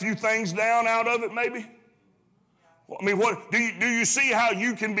write a few things down out of it maybe? I mean, what do you see how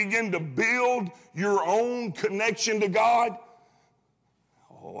you can begin to build your own connection to God?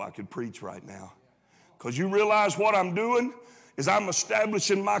 Oh, I could preach right now. Because you realize what I'm doing is I'm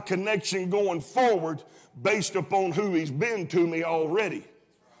establishing my connection going forward based upon who he's been to me already.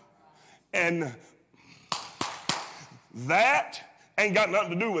 And that ain't got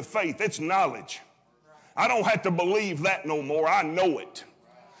nothing to do with faith. It's knowledge. I don't have to believe that no more. I know it.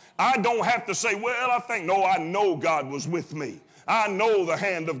 I don't have to say, well, I think, no, I know God was with me. I know the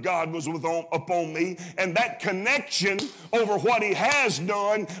hand of God was upon me. And that connection over what he has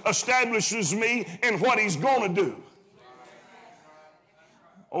done establishes me in what he's going to do.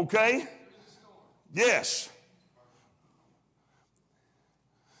 Okay? Yes.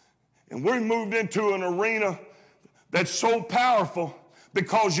 And we moved into an arena that's so powerful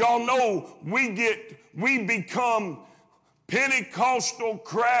because y'all know we become Pentecostal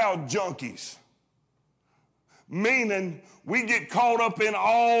crowd junkies. Meaning we get caught up in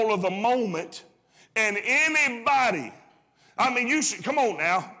all of the moment and anybody, I mean, you see, come on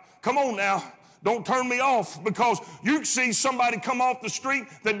now. Don't turn me off because you see somebody come off the street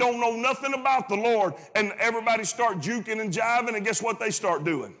that don't know nothing about the Lord and everybody start juking and jiving and guess what they start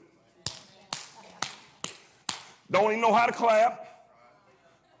doing? Don't even know how to clap.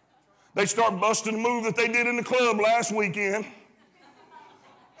 They start busting the move that they did in the club last weekend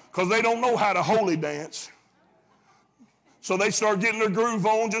because they don't know how to holy dance. So they start getting their groove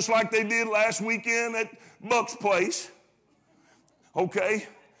on just like they did last weekend at Buck's place. Okay?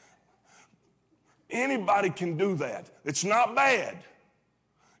 Anybody can do that. It's not bad.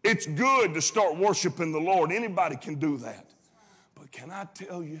 It's good to start worshiping the Lord. Anybody can do that. But can I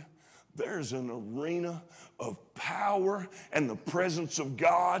tell you, there's an arena of power and the presence of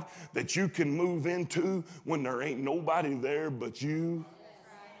God that you can move into when there ain't nobody there but you.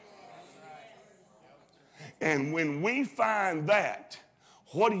 And when we find that,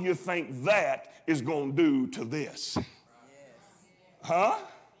 what do you think that is going to do to this? Huh?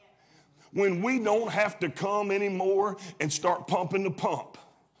 When we don't have to come anymore and start pumping the pump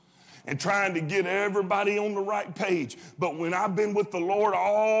and trying to get everybody on the right page. But when I've been with the Lord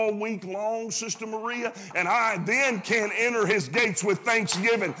all week long, Sister Maria, and I then can enter his gates with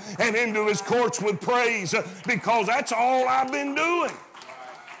thanksgiving and into his courts with praise, because that's all I've been doing.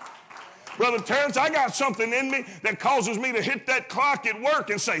 Brother Terrence, I got something in me that causes me to hit that clock at work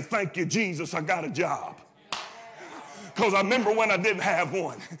and say, thank you, Jesus, I got a job. Because I remember when I didn't have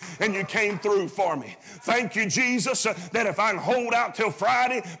one, and you came through for me. Thank you, Jesus, that if I can hold out till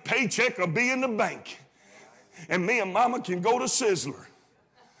Friday, paycheck will be in the bank. And me and Mama can go to Sizzler.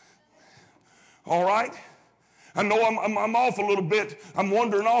 All right? I know I'm off a little bit. I'm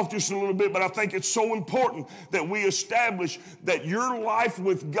wandering off just a little bit, but I think it's so important that we establish that your life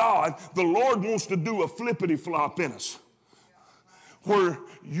with God, the Lord wants to do a flippity-flop in us, where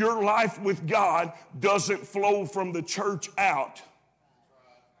your life with God doesn't flow from the church out,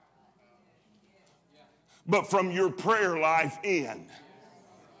 but from your prayer life in.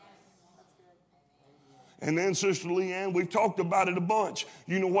 And then, Sister Leanne, we've talked about it a bunch.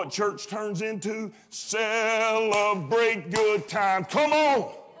 You know what church turns into? Celebrate good time. Come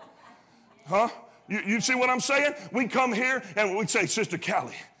on. Huh? You see what I'm saying? We come here and we say, Sister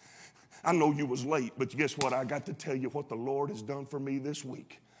Callie, I know you was late, but guess what? I got to tell you what the Lord has done for me this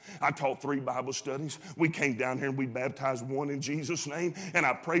week. I taught 3 Bible studies. We came down here and we baptized 1 in Jesus' name, and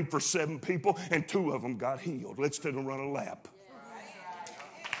I prayed for 7 people, and 2 of them got healed. Let's take them run a lap.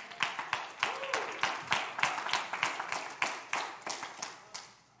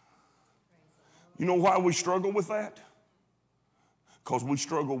 You know why we struggle with that? Because we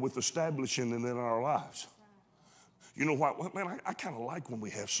struggle with establishing it in our lives. You know why? Well, man, I kind of like when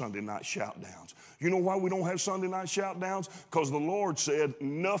we have Sunday night shout downs. You know why we don't have Sunday night shout downs? Because the Lord said,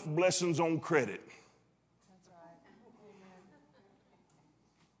 enough blessings on credit. That's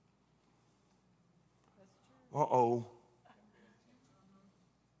right. Uh-oh.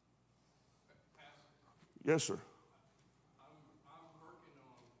 Yes, sir.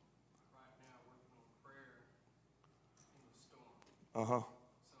 Uh-huh. So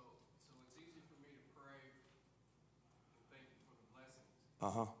it's easy for me to pray and thank you for the blessings.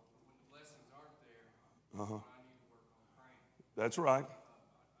 Uh-huh. But when the blessings aren't there, Uh-huh. I need to work on praying. That's right.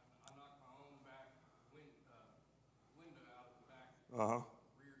 I knocked my own back window out of the back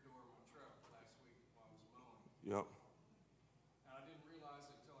rear door of my truck last week while I was mowing. Yep. And I didn't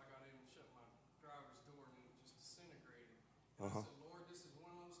realize it until I got in and shut my driver's door and it just disintegrated. And I said, Lord, this is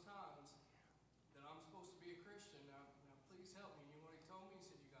one of those times that I'm supposed to be a Christian. Now please help me. You know what he told me?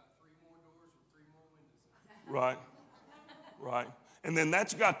 He said, you got 3 more doors with 3 more windows in it. Right. Right. And then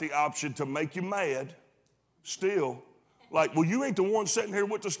that's got the option to make you mad still. Like, well, you ain't the one sitting here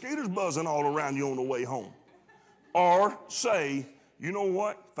with the skeeters buzzing all around you on the way home. Or say, you know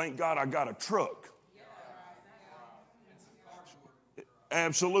what? Thank God I got a truck.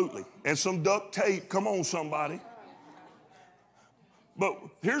 Absolutely. And some duct tape. Come on, somebody. But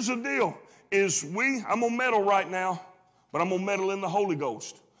here's the deal. I'm going to meddle right now, but I'm going to meddle in the Holy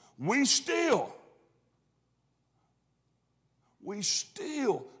Ghost. We still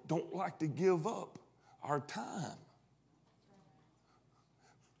don't like to give up our time.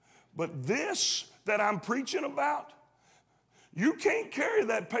 But this that I'm preaching about, you can't carry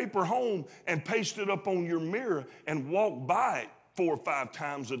that paper home and paste it up on your mirror and walk by it 4 or 5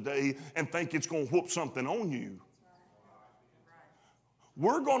 times a day and think it's going to whoop something on you.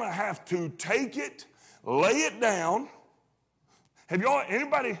 We're going to have to take it, lay it down. Have y'all,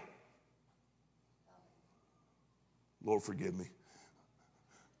 anybody? Lord, forgive me.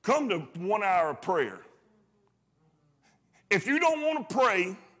 Come to 1 hour of prayer. If you don't want to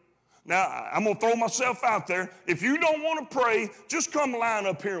pray, now I'm going to throw myself out there. If you don't want to pray, just come line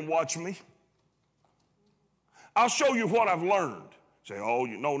up here and watch me. I'll show you what I've learned. Say, oh,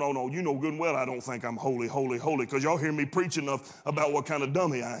 no. You know good and well I don't think I'm holy, because y'all hear me preach enough about what kind of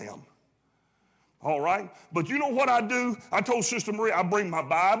dummy I am. All right? But you know what I do? I told Sister Maria, I bring my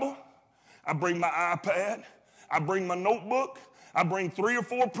Bible, I bring my iPad, I bring my notebook, I bring 3 or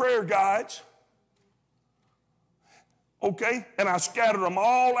 4 prayer guides, okay? And I scatter them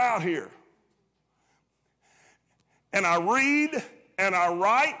all out here. And I read and I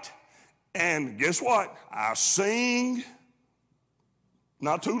write, and guess what? I sing.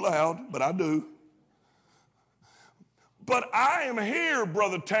 Not too loud, but I do. But I am here,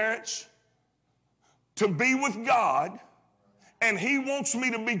 Brother Terrence, to be with God, and he wants me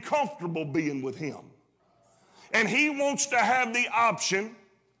to be comfortable being with him. And he wants to have the option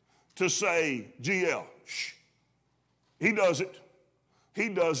to say, GL, shh. He does it. He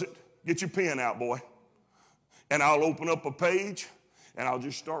does it. Get your pen out, boy. And I'll open up a page, and I'll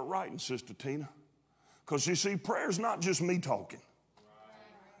just start writing, Sister Tina. Because you see, prayer's not just me talking.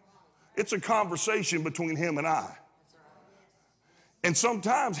 It's a conversation between him and I. And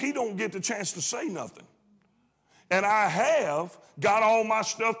sometimes he don't get the chance to say nothing. And I have got all my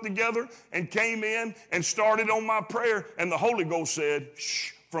stuff together and came in and started on my prayer, and the Holy Ghost said,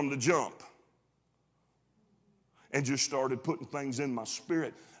 shh, from the jump. And just started putting things in my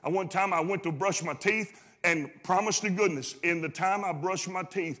spirit. One time I went to brush my teeth, and promise to goodness, in the time I brushed my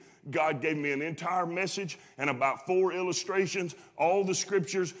teeth, God gave me an entire message and about 4 illustrations, all the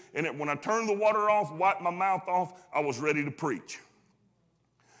scriptures, and when I turned the water off, wiped my mouth off, I was ready to preach.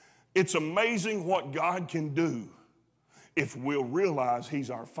 It's amazing what God can do if we'll realize he's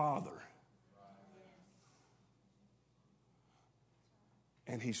our Father.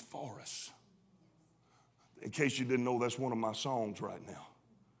 And he's for us. In case you didn't know, that's one of my songs right now.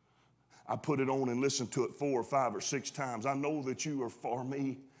 I put it on and listened to it 4 or 5 or 6 times. I know that you are for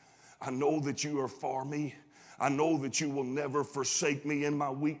me. I know that you are for me. I know that you will never forsake me in my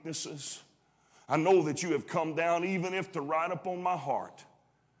weaknesses. I know that you have come down, even if to right up on my heart,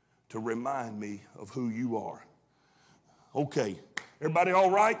 to remind me of who you are. Okay, everybody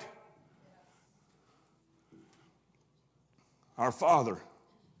all right? Our Father,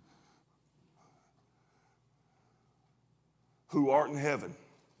 who art in heaven.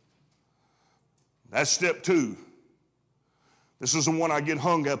 That's step 2. This is the one I get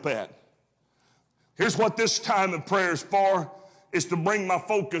hung up at. Here's what this time of prayer is for, is to bring my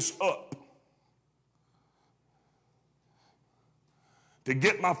focus up. To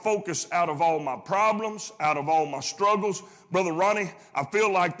get my focus out of all my problems, out of all my struggles. Brother Ronnie, I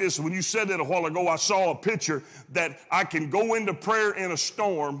feel like this. When you said that a while ago, I saw a picture that I can go into prayer in a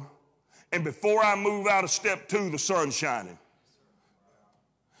storm, and before I move out of step 2, the sun's shining.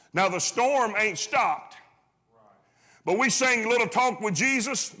 Now, the storm ain't stopped. But we sing Little Talk with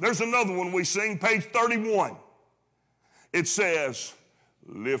Jesus. There's another one we sing, page 31. It says,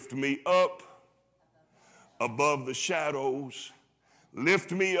 lift me up above the shadows.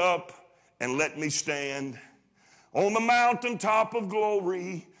 Lift me up and let me stand on the mountaintop of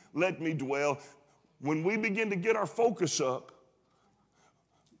glory. Let me dwell. When we begin to get our focus up,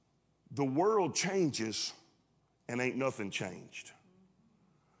 the world changes and ain't nothing changed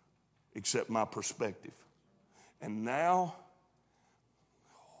except my perspective. And now,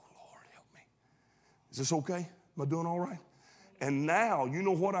 oh Lord, help me. Is this okay? Am I doing all right? And now, you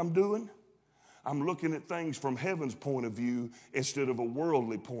know what I'm doing? I'm looking at things from heaven's point of view instead of a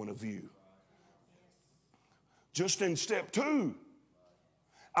worldly point of view. Just in step 2,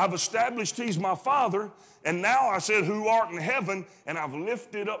 I've established he's my Father, and now I said, who art in heaven, and I've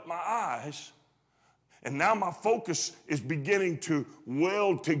lifted up my eyes, and now my focus is beginning to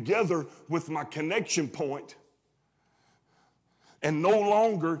weld together with my connection point, and no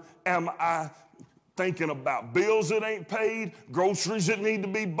longer am I thinking about bills that ain't paid, groceries that need to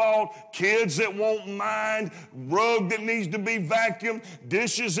be bought, kids that won't mind, rug that needs to be vacuumed,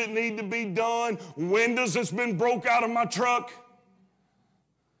 dishes that need to be done, windows that's been broke out of my truck.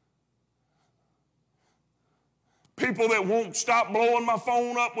 People that won't stop blowing my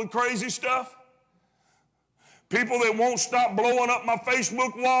phone up with crazy stuff. People that won't stop blowing up my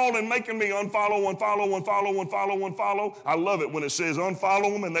Facebook wall and making me unfollow. I love it when it says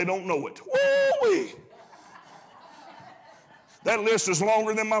unfollow them and they don't know it. Woo-wee. That list is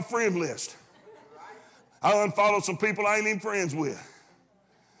longer than my friend list. I unfollowed some people I ain't even friends with.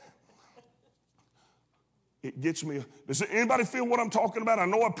 It gets me. Does anybody feel what I'm talking about? I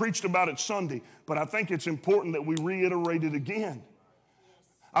know I preached about it Sunday, but I think it's important that we reiterate it again.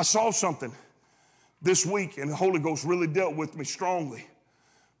 I saw something this week, and the Holy Ghost really dealt with me strongly.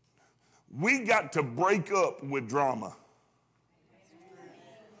 We got to break up with drama.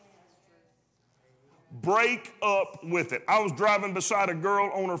 Break up with it. I was driving beside a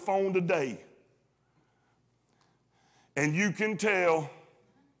girl on her phone today, and you can tell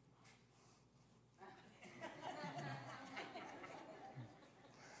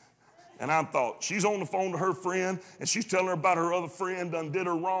and I thought, she's on the phone to her friend, and she's telling her about her other friend done did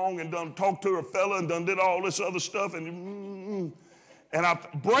her wrong and done talked to her fella and done did all this other stuff. And I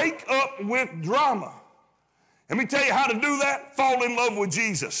break up with drama. Let me tell you how to do that. Fall in love with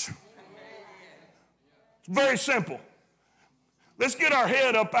Jesus. It's very simple. Let's get our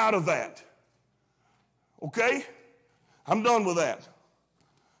head up out of that. Okay? I'm done with that.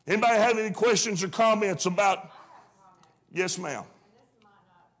 Anybody have any questions or comments about? I have a comment. Yes, ma'am. And this might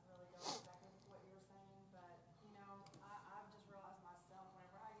not really go exactly with what you were saying, but, you know, I've just realized myself,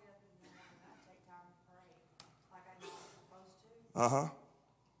 whenever I get up in the morning and I take time to pray, like I know I'm supposed to,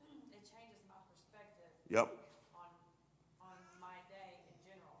 it changes my perspective Yep. on my day in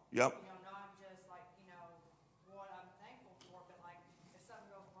general. Yep. You know, not just like, you know, what I'm thankful for, but like if something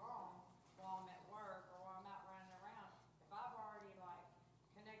goes wrong while I'm at work or while I'm out running around, if I've already like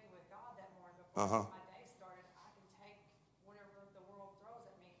connected with God that morning before my day started, I can take whatever the world throws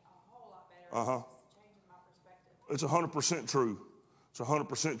at me a whole lot better. It just changes my perspective. It's 100% true. It's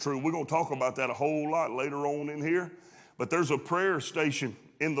 100% true. We're going to talk about that a whole lot later on in here. But there's a prayer station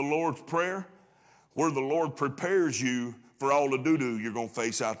in the Lord's Prayer where the Lord prepares you for all the doo-doo you're going to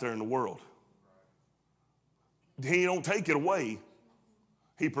face out there in the world. He don't take it away.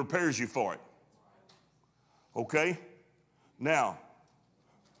 He prepares you for it. Okay? Now,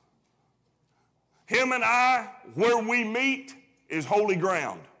 him and I, where we meet is holy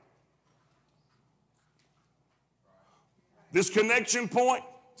ground. This connection point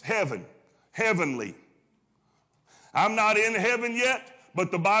is heaven, heavenly. I'm not in heaven yet, but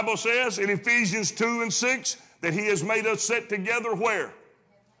the Bible says in Ephesians 2:6 that he has made us sit together where?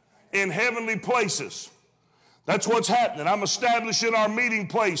 In heavenly places. That's what's happening. I'm establishing our meeting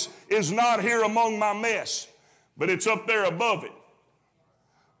place is not here among my mess, but it's up there above it.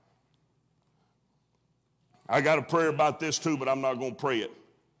 I got a prayer about this too, but I'm not going to pray it.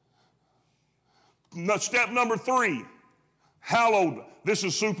 Step number 3, hallowed. This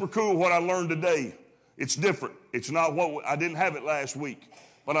is super cool what I learned today. It's different. It's not what I didn't have it last week,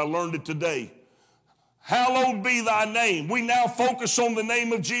 but I learned it today. Hallowed be thy name. We now focus on the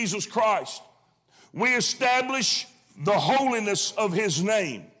name of Jesus Christ. We establish the holiness of his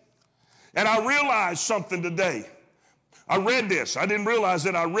name. And I realized something today. I read this. I didn't realize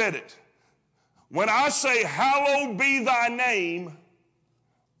that I read it. When I say hallowed be thy name,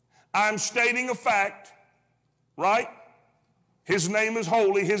 I'm stating a fact, right? His name is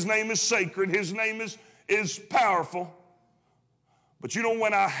holy. His name is sacred. His name is powerful. But you know,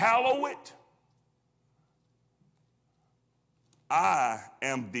 when I hallow it, I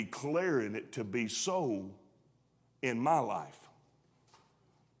am declaring it to be so in my life.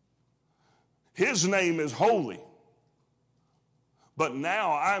 His name is holy, but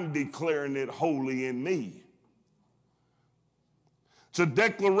now I'm declaring it holy in me. It's a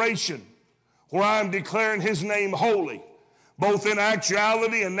declaration where I'm declaring his name holy, both in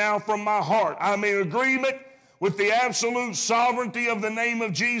actuality and now from my heart. I'm in agreement with the absolute sovereignty of the name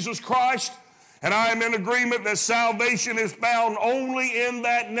of Jesus Christ, and I am in agreement that salvation is found only in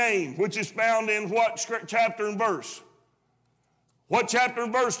that name, which is found in what chapter and verse? What chapter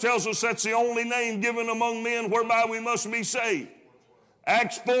and verse tells us that's the only name given among men whereby we must be saved?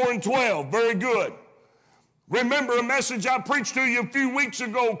 Acts 4:12. Very good. Remember a message I preached to you a few weeks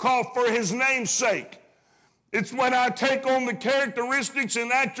ago called For His Name's Sake. It's when I take on the characteristics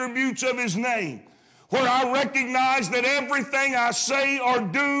and attributes of his name, where I recognize that everything I say or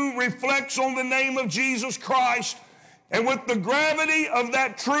do reflects on the name of Jesus Christ, and with the gravity of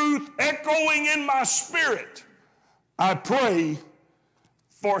that truth echoing in my spirit, I pray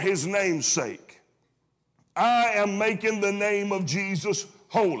for his name's sake. I am making the name of Jesus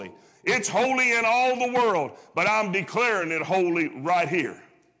holy. It's holy in all the world, but I'm declaring it holy right here.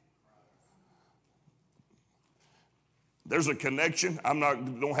 There's a connection.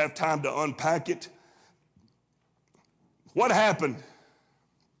 Don't have time to unpack it. What happened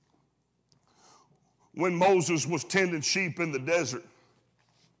when Moses was tending sheep in the desert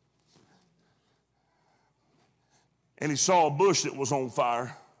and he saw a bush that was on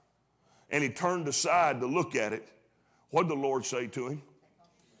fire and he turned aside to look at it? What did the Lord say to him?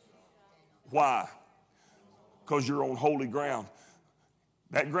 Why? Because you're on holy ground.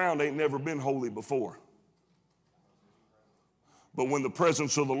 That ground ain't never been holy before. But when the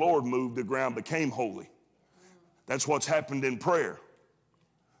presence of the Lord moved, the ground became holy. That's what's happened in prayer.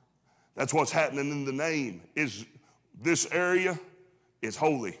 That's what's happening in the name. Is this area is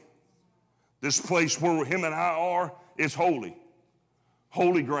holy. This place where him and I are is holy.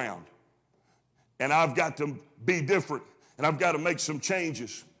 Holy ground. And I've got to be different, and I've got to make some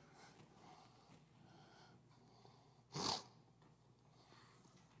changes.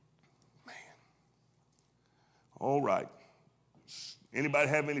 Man. All right. Anybody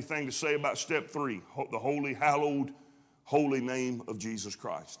have anything to say about step 3, the holy, hallowed, holy name of Jesus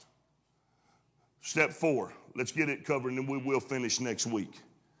Christ? Step 4, let's get it covered, and then we will finish next week.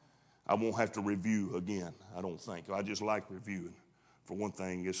 I won't have to review again, I don't think. I just like reviewing. For one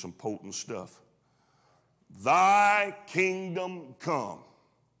thing, it's some potent stuff. Thy kingdom come.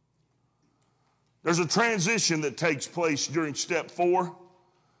 There's a transition that takes place during step 4.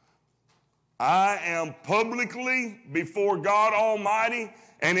 I am publicly before God Almighty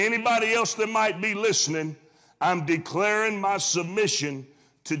and anybody else that might be listening, I'm declaring my submission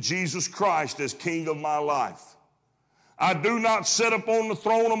to Jesus Christ as King of my life. I do not sit up on the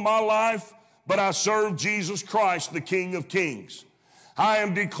throne of my life, but I serve Jesus Christ, the King of Kings. I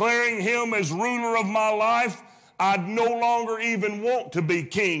am declaring him as ruler of my life. I no longer even want to be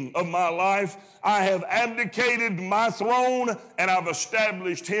king of my life. I have abdicated my throne and I've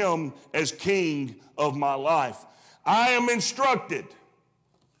established him as king of my life. I am instructed.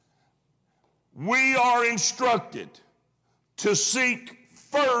 We are instructed to seek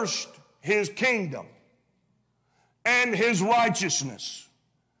first his kingdom and his righteousness.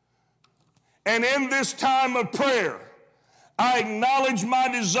 And in this time of prayer, I acknowledge my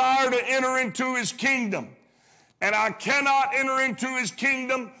desire to enter into his kingdom. And I cannot enter into his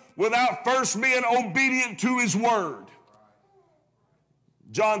kingdom without first being obedient to his word.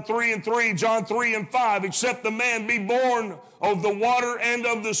 John 3:3, John 3:5, except the man be born of the water and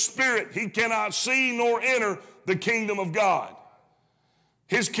of the Spirit, he cannot see nor enter the kingdom of God.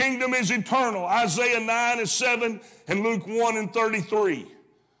 His kingdom is eternal. Isaiah 9:7 and Luke 1:33.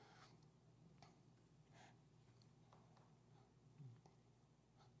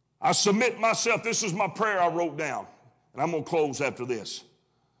 I submit myself. This is my prayer I wrote down, and I'm going to close after this.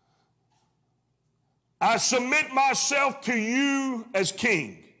 I submit myself to you as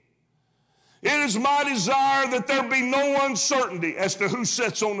king. It is my desire that there be no uncertainty as to who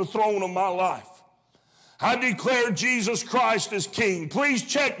sits on the throne of my life. I declare Jesus Christ as king. Please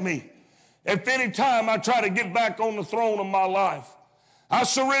check me if any time I try to get back on the throne of my life. I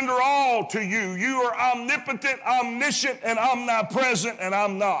surrender all to you. You are omnipotent, omniscient, and omnipresent, and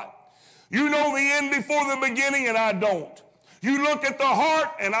I'm not. You know the end before the beginning, and I don't. You look at the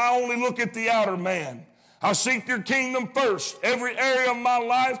heart, and I only look at the outer man. I seek your kingdom first. Every area of my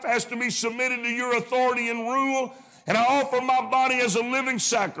life has to be submitted to your authority and rule, and I offer my body as a living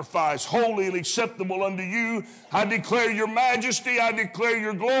sacrifice, holy and acceptable unto you. I declare your majesty. I declare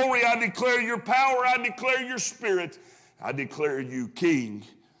your glory. I declare your power. I declare your spirit. I declare you king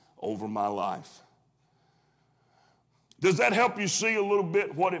over my life. Does that help you see a little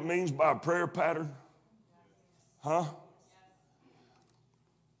bit what it means by a prayer pattern? Huh?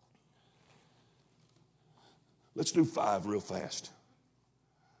 Let's do 5 real fast.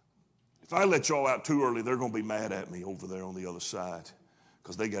 If I let y'all out too early, they're going to be mad at me over there on the other side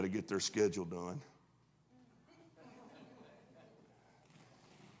because they got to get their schedule done.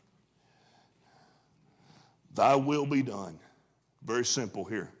 Thy will be done. Very simple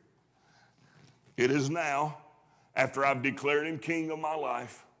here. It is now, after I've declared him king of my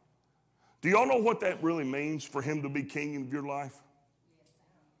life. Do y'all know what that really means for him to be king of your life?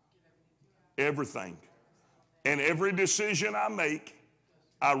 Everything. And every decision I make,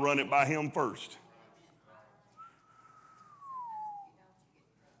 I run it by him first.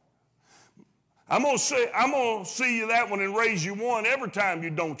 I'm going to see you that one and raise you one. Every time you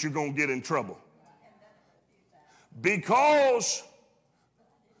don't, you're going to get in trouble. Because,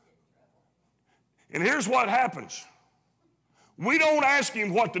 and here's what happens. We don't ask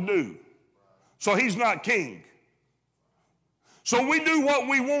him what to do, so he's not king. So we do what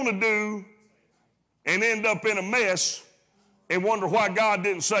we want to do and end up in a mess and wonder why God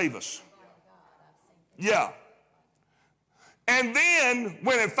didn't save us. Yeah. And then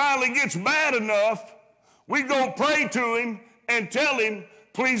when it finally gets bad enough, we go pray to him and tell him,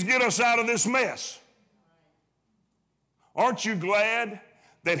 please get us out of this mess. Aren't you glad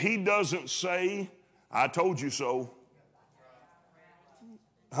that he doesn't say, I told you so?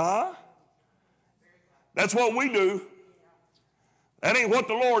 Huh? That's what we do. That ain't what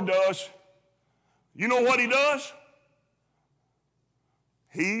the Lord does. You know what he does?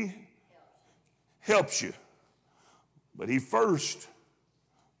 He helps you. But he first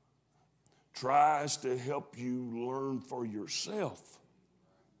tries to help you learn for yourself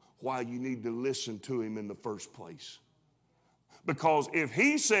why you need to listen to him in the first place. Because if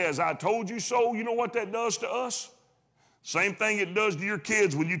he says, I told you so, you know what that does to us? Same thing it does to your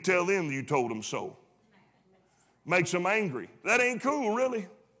kids when you tell them you told them so. Makes them angry. That ain't cool, really.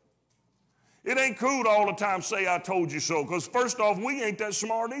 It ain't cool to all the time say, I told you so, because first off, we ain't that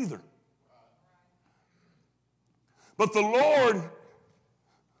smart either. But the Lord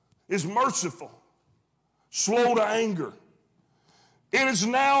is merciful, slow to anger. It is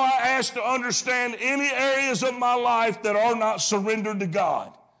now I ask to understand any areas of my life that are not surrendered to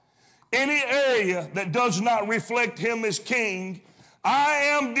God. Any area that does not reflect him as king, I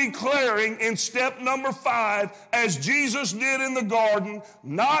am declaring in step number 5, as Jesus did in the garden,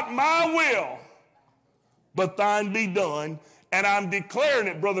 not my will, but thine be done. And I'm declaring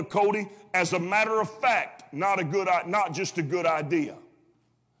it, Brother Cody, as a matter of fact, not just a good idea.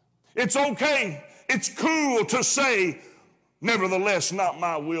 It's okay. It's cool to say, nevertheless, not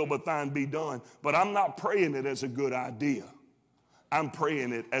my will, but thine be done. But I'm not praying it as a good idea. I'm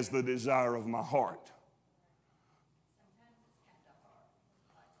praying it as the desire of my heart.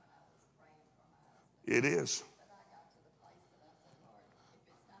 It is.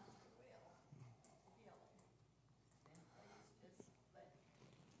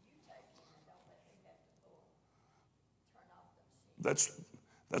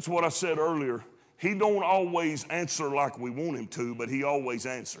 That's what I said earlier. He don't always answer like we want him to, but he always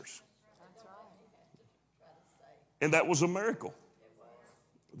answers. And that was a miracle.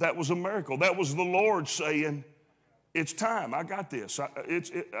 That was a miracle. That was the Lord saying, it's time. I got this.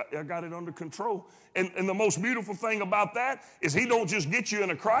 I got it under control. And the most beautiful thing about that is he don't just get you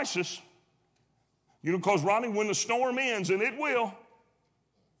in a crisis. You know, because, Ronnie, when the storm ends, and it will,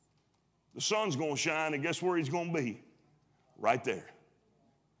 the sun's going to shine, and guess where he's going to be? Right there.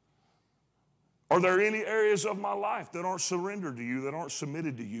 Are there any areas of my life that aren't surrendered to you, that aren't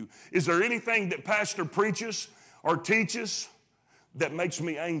submitted to you? Is there anything that pastor preaches or teaches that makes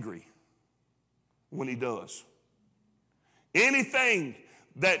me angry when he does? Anything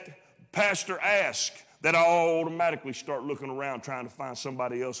that pastor asks that I automatically start looking around trying to find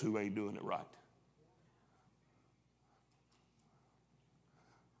somebody else who ain't doing it right?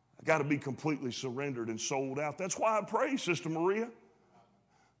 I got to be completely surrendered and sold out. That's why I pray, Sister Maria.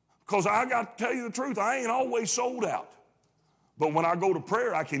 Because I got to tell you the truth, I ain't always sold out. But when I go to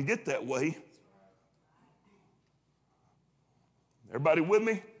prayer, I can get that way. Everybody with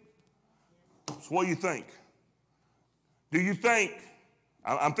me? So what do you think? Do you think,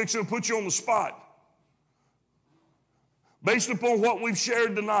 I'm fixing to put you on the spot, based upon what we've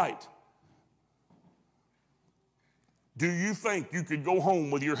shared tonight, do you think you could go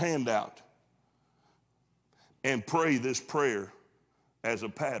home with your hand out and pray this prayer as a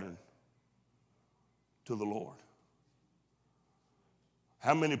pattern to the Lord?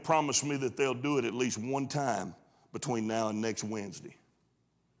 How many promise me that they'll do it at least one time between now and next Wednesday?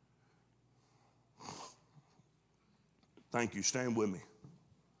 Thank you. Stand with me.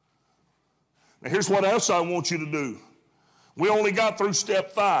 Now here's what else I want you to do. We only got through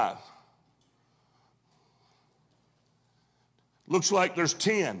step 5. Looks like there's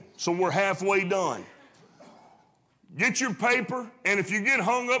 10, so we're halfway done. Get your paper, and if you get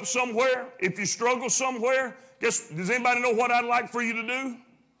hung up somewhere, if you struggle somewhere, does anybody know what I'd like for you to do?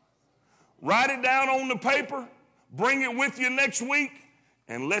 Write it down on the paper, bring it with you next week,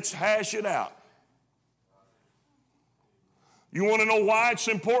 and let's hash it out. You want to know why it's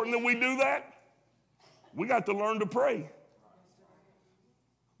important that we do that? We got to learn to pray.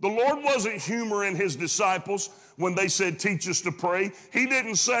 The Lord wasn't humoring his disciples when they said, teach us to pray. He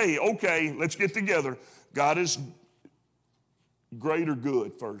didn't say, okay, let's get together. God is great or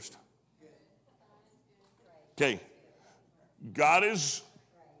good first. Okay. God is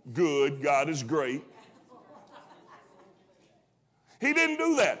good. God is great. He didn't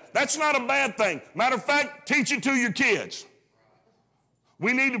do that. That's not a bad thing. Matter of fact, teach it to your kids.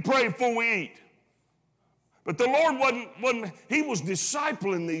 We need to pray before we eat. But the Lord he was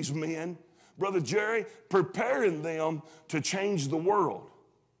discipling these men, Brother Jerry, preparing them to change the world.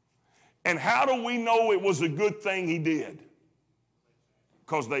 And how do we know it was a good thing he did?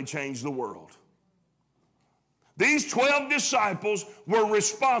 Because they changed the world. These 12 disciples were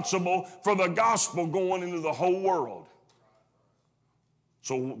responsible for the gospel going into the whole world.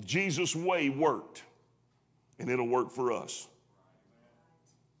 So Jesus' way worked, and it'll work for us.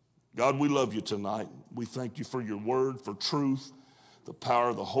 God, we love you tonight. We thank you for your word, for truth, the power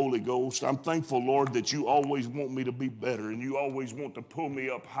of the Holy Ghost. I'm thankful, Lord, that you always want me to be better, and you always want to pull me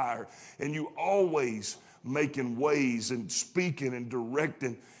up higher, and you always making ways and speaking and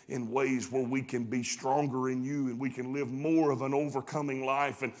directing in ways where we can be stronger in you and we can live more of an overcoming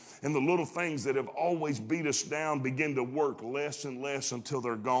life, and the little things that have always beat us down begin to work less and less until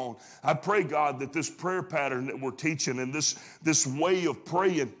they're gone. I pray, God, that this prayer pattern that we're teaching and this way of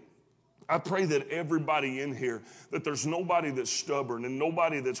praying, I pray that everybody in here, that there's nobody that's stubborn and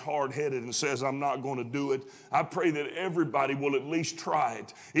nobody that's hard-headed and says, I'm not going to do it. I pray that everybody will at least try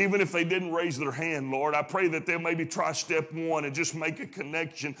it. Even if they didn't raise their hand, Lord, I pray that they'll maybe try step one and just make a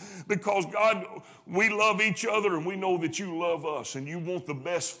connection. Because, God, we love each other and we know that you love us and you want the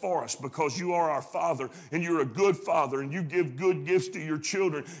best for us because you are our Father and you're a good Father and you give good gifts to your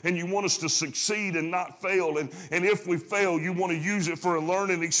children and you want us to succeed and not fail. And if we fail, you want to use it for a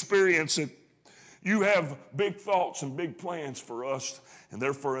learning experience. You have big thoughts and big plans for us, and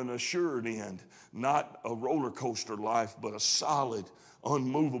therefore an assured end, not a roller coaster life, but a solid,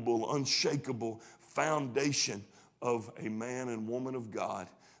 unmovable, unshakable foundation of a man and woman of God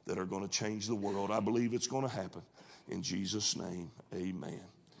that are going to change the world. I believe it's going to happen. In Jesus' name, amen.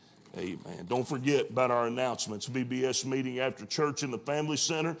 Amen. Don't forget about our announcements. VBS meeting after church in the Family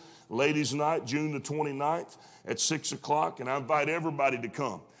Center, Ladies' Night, June the 29th at 6 o'clock, and I invite everybody to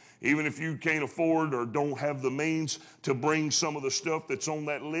come. Even if you can't afford or don't have the means to bring some of the stuff that's on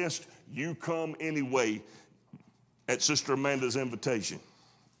that list, you come anyway at Sister Amanda's invitation.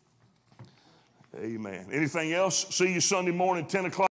 Amen. Anything else? See you Sunday morning, 10 o'clock.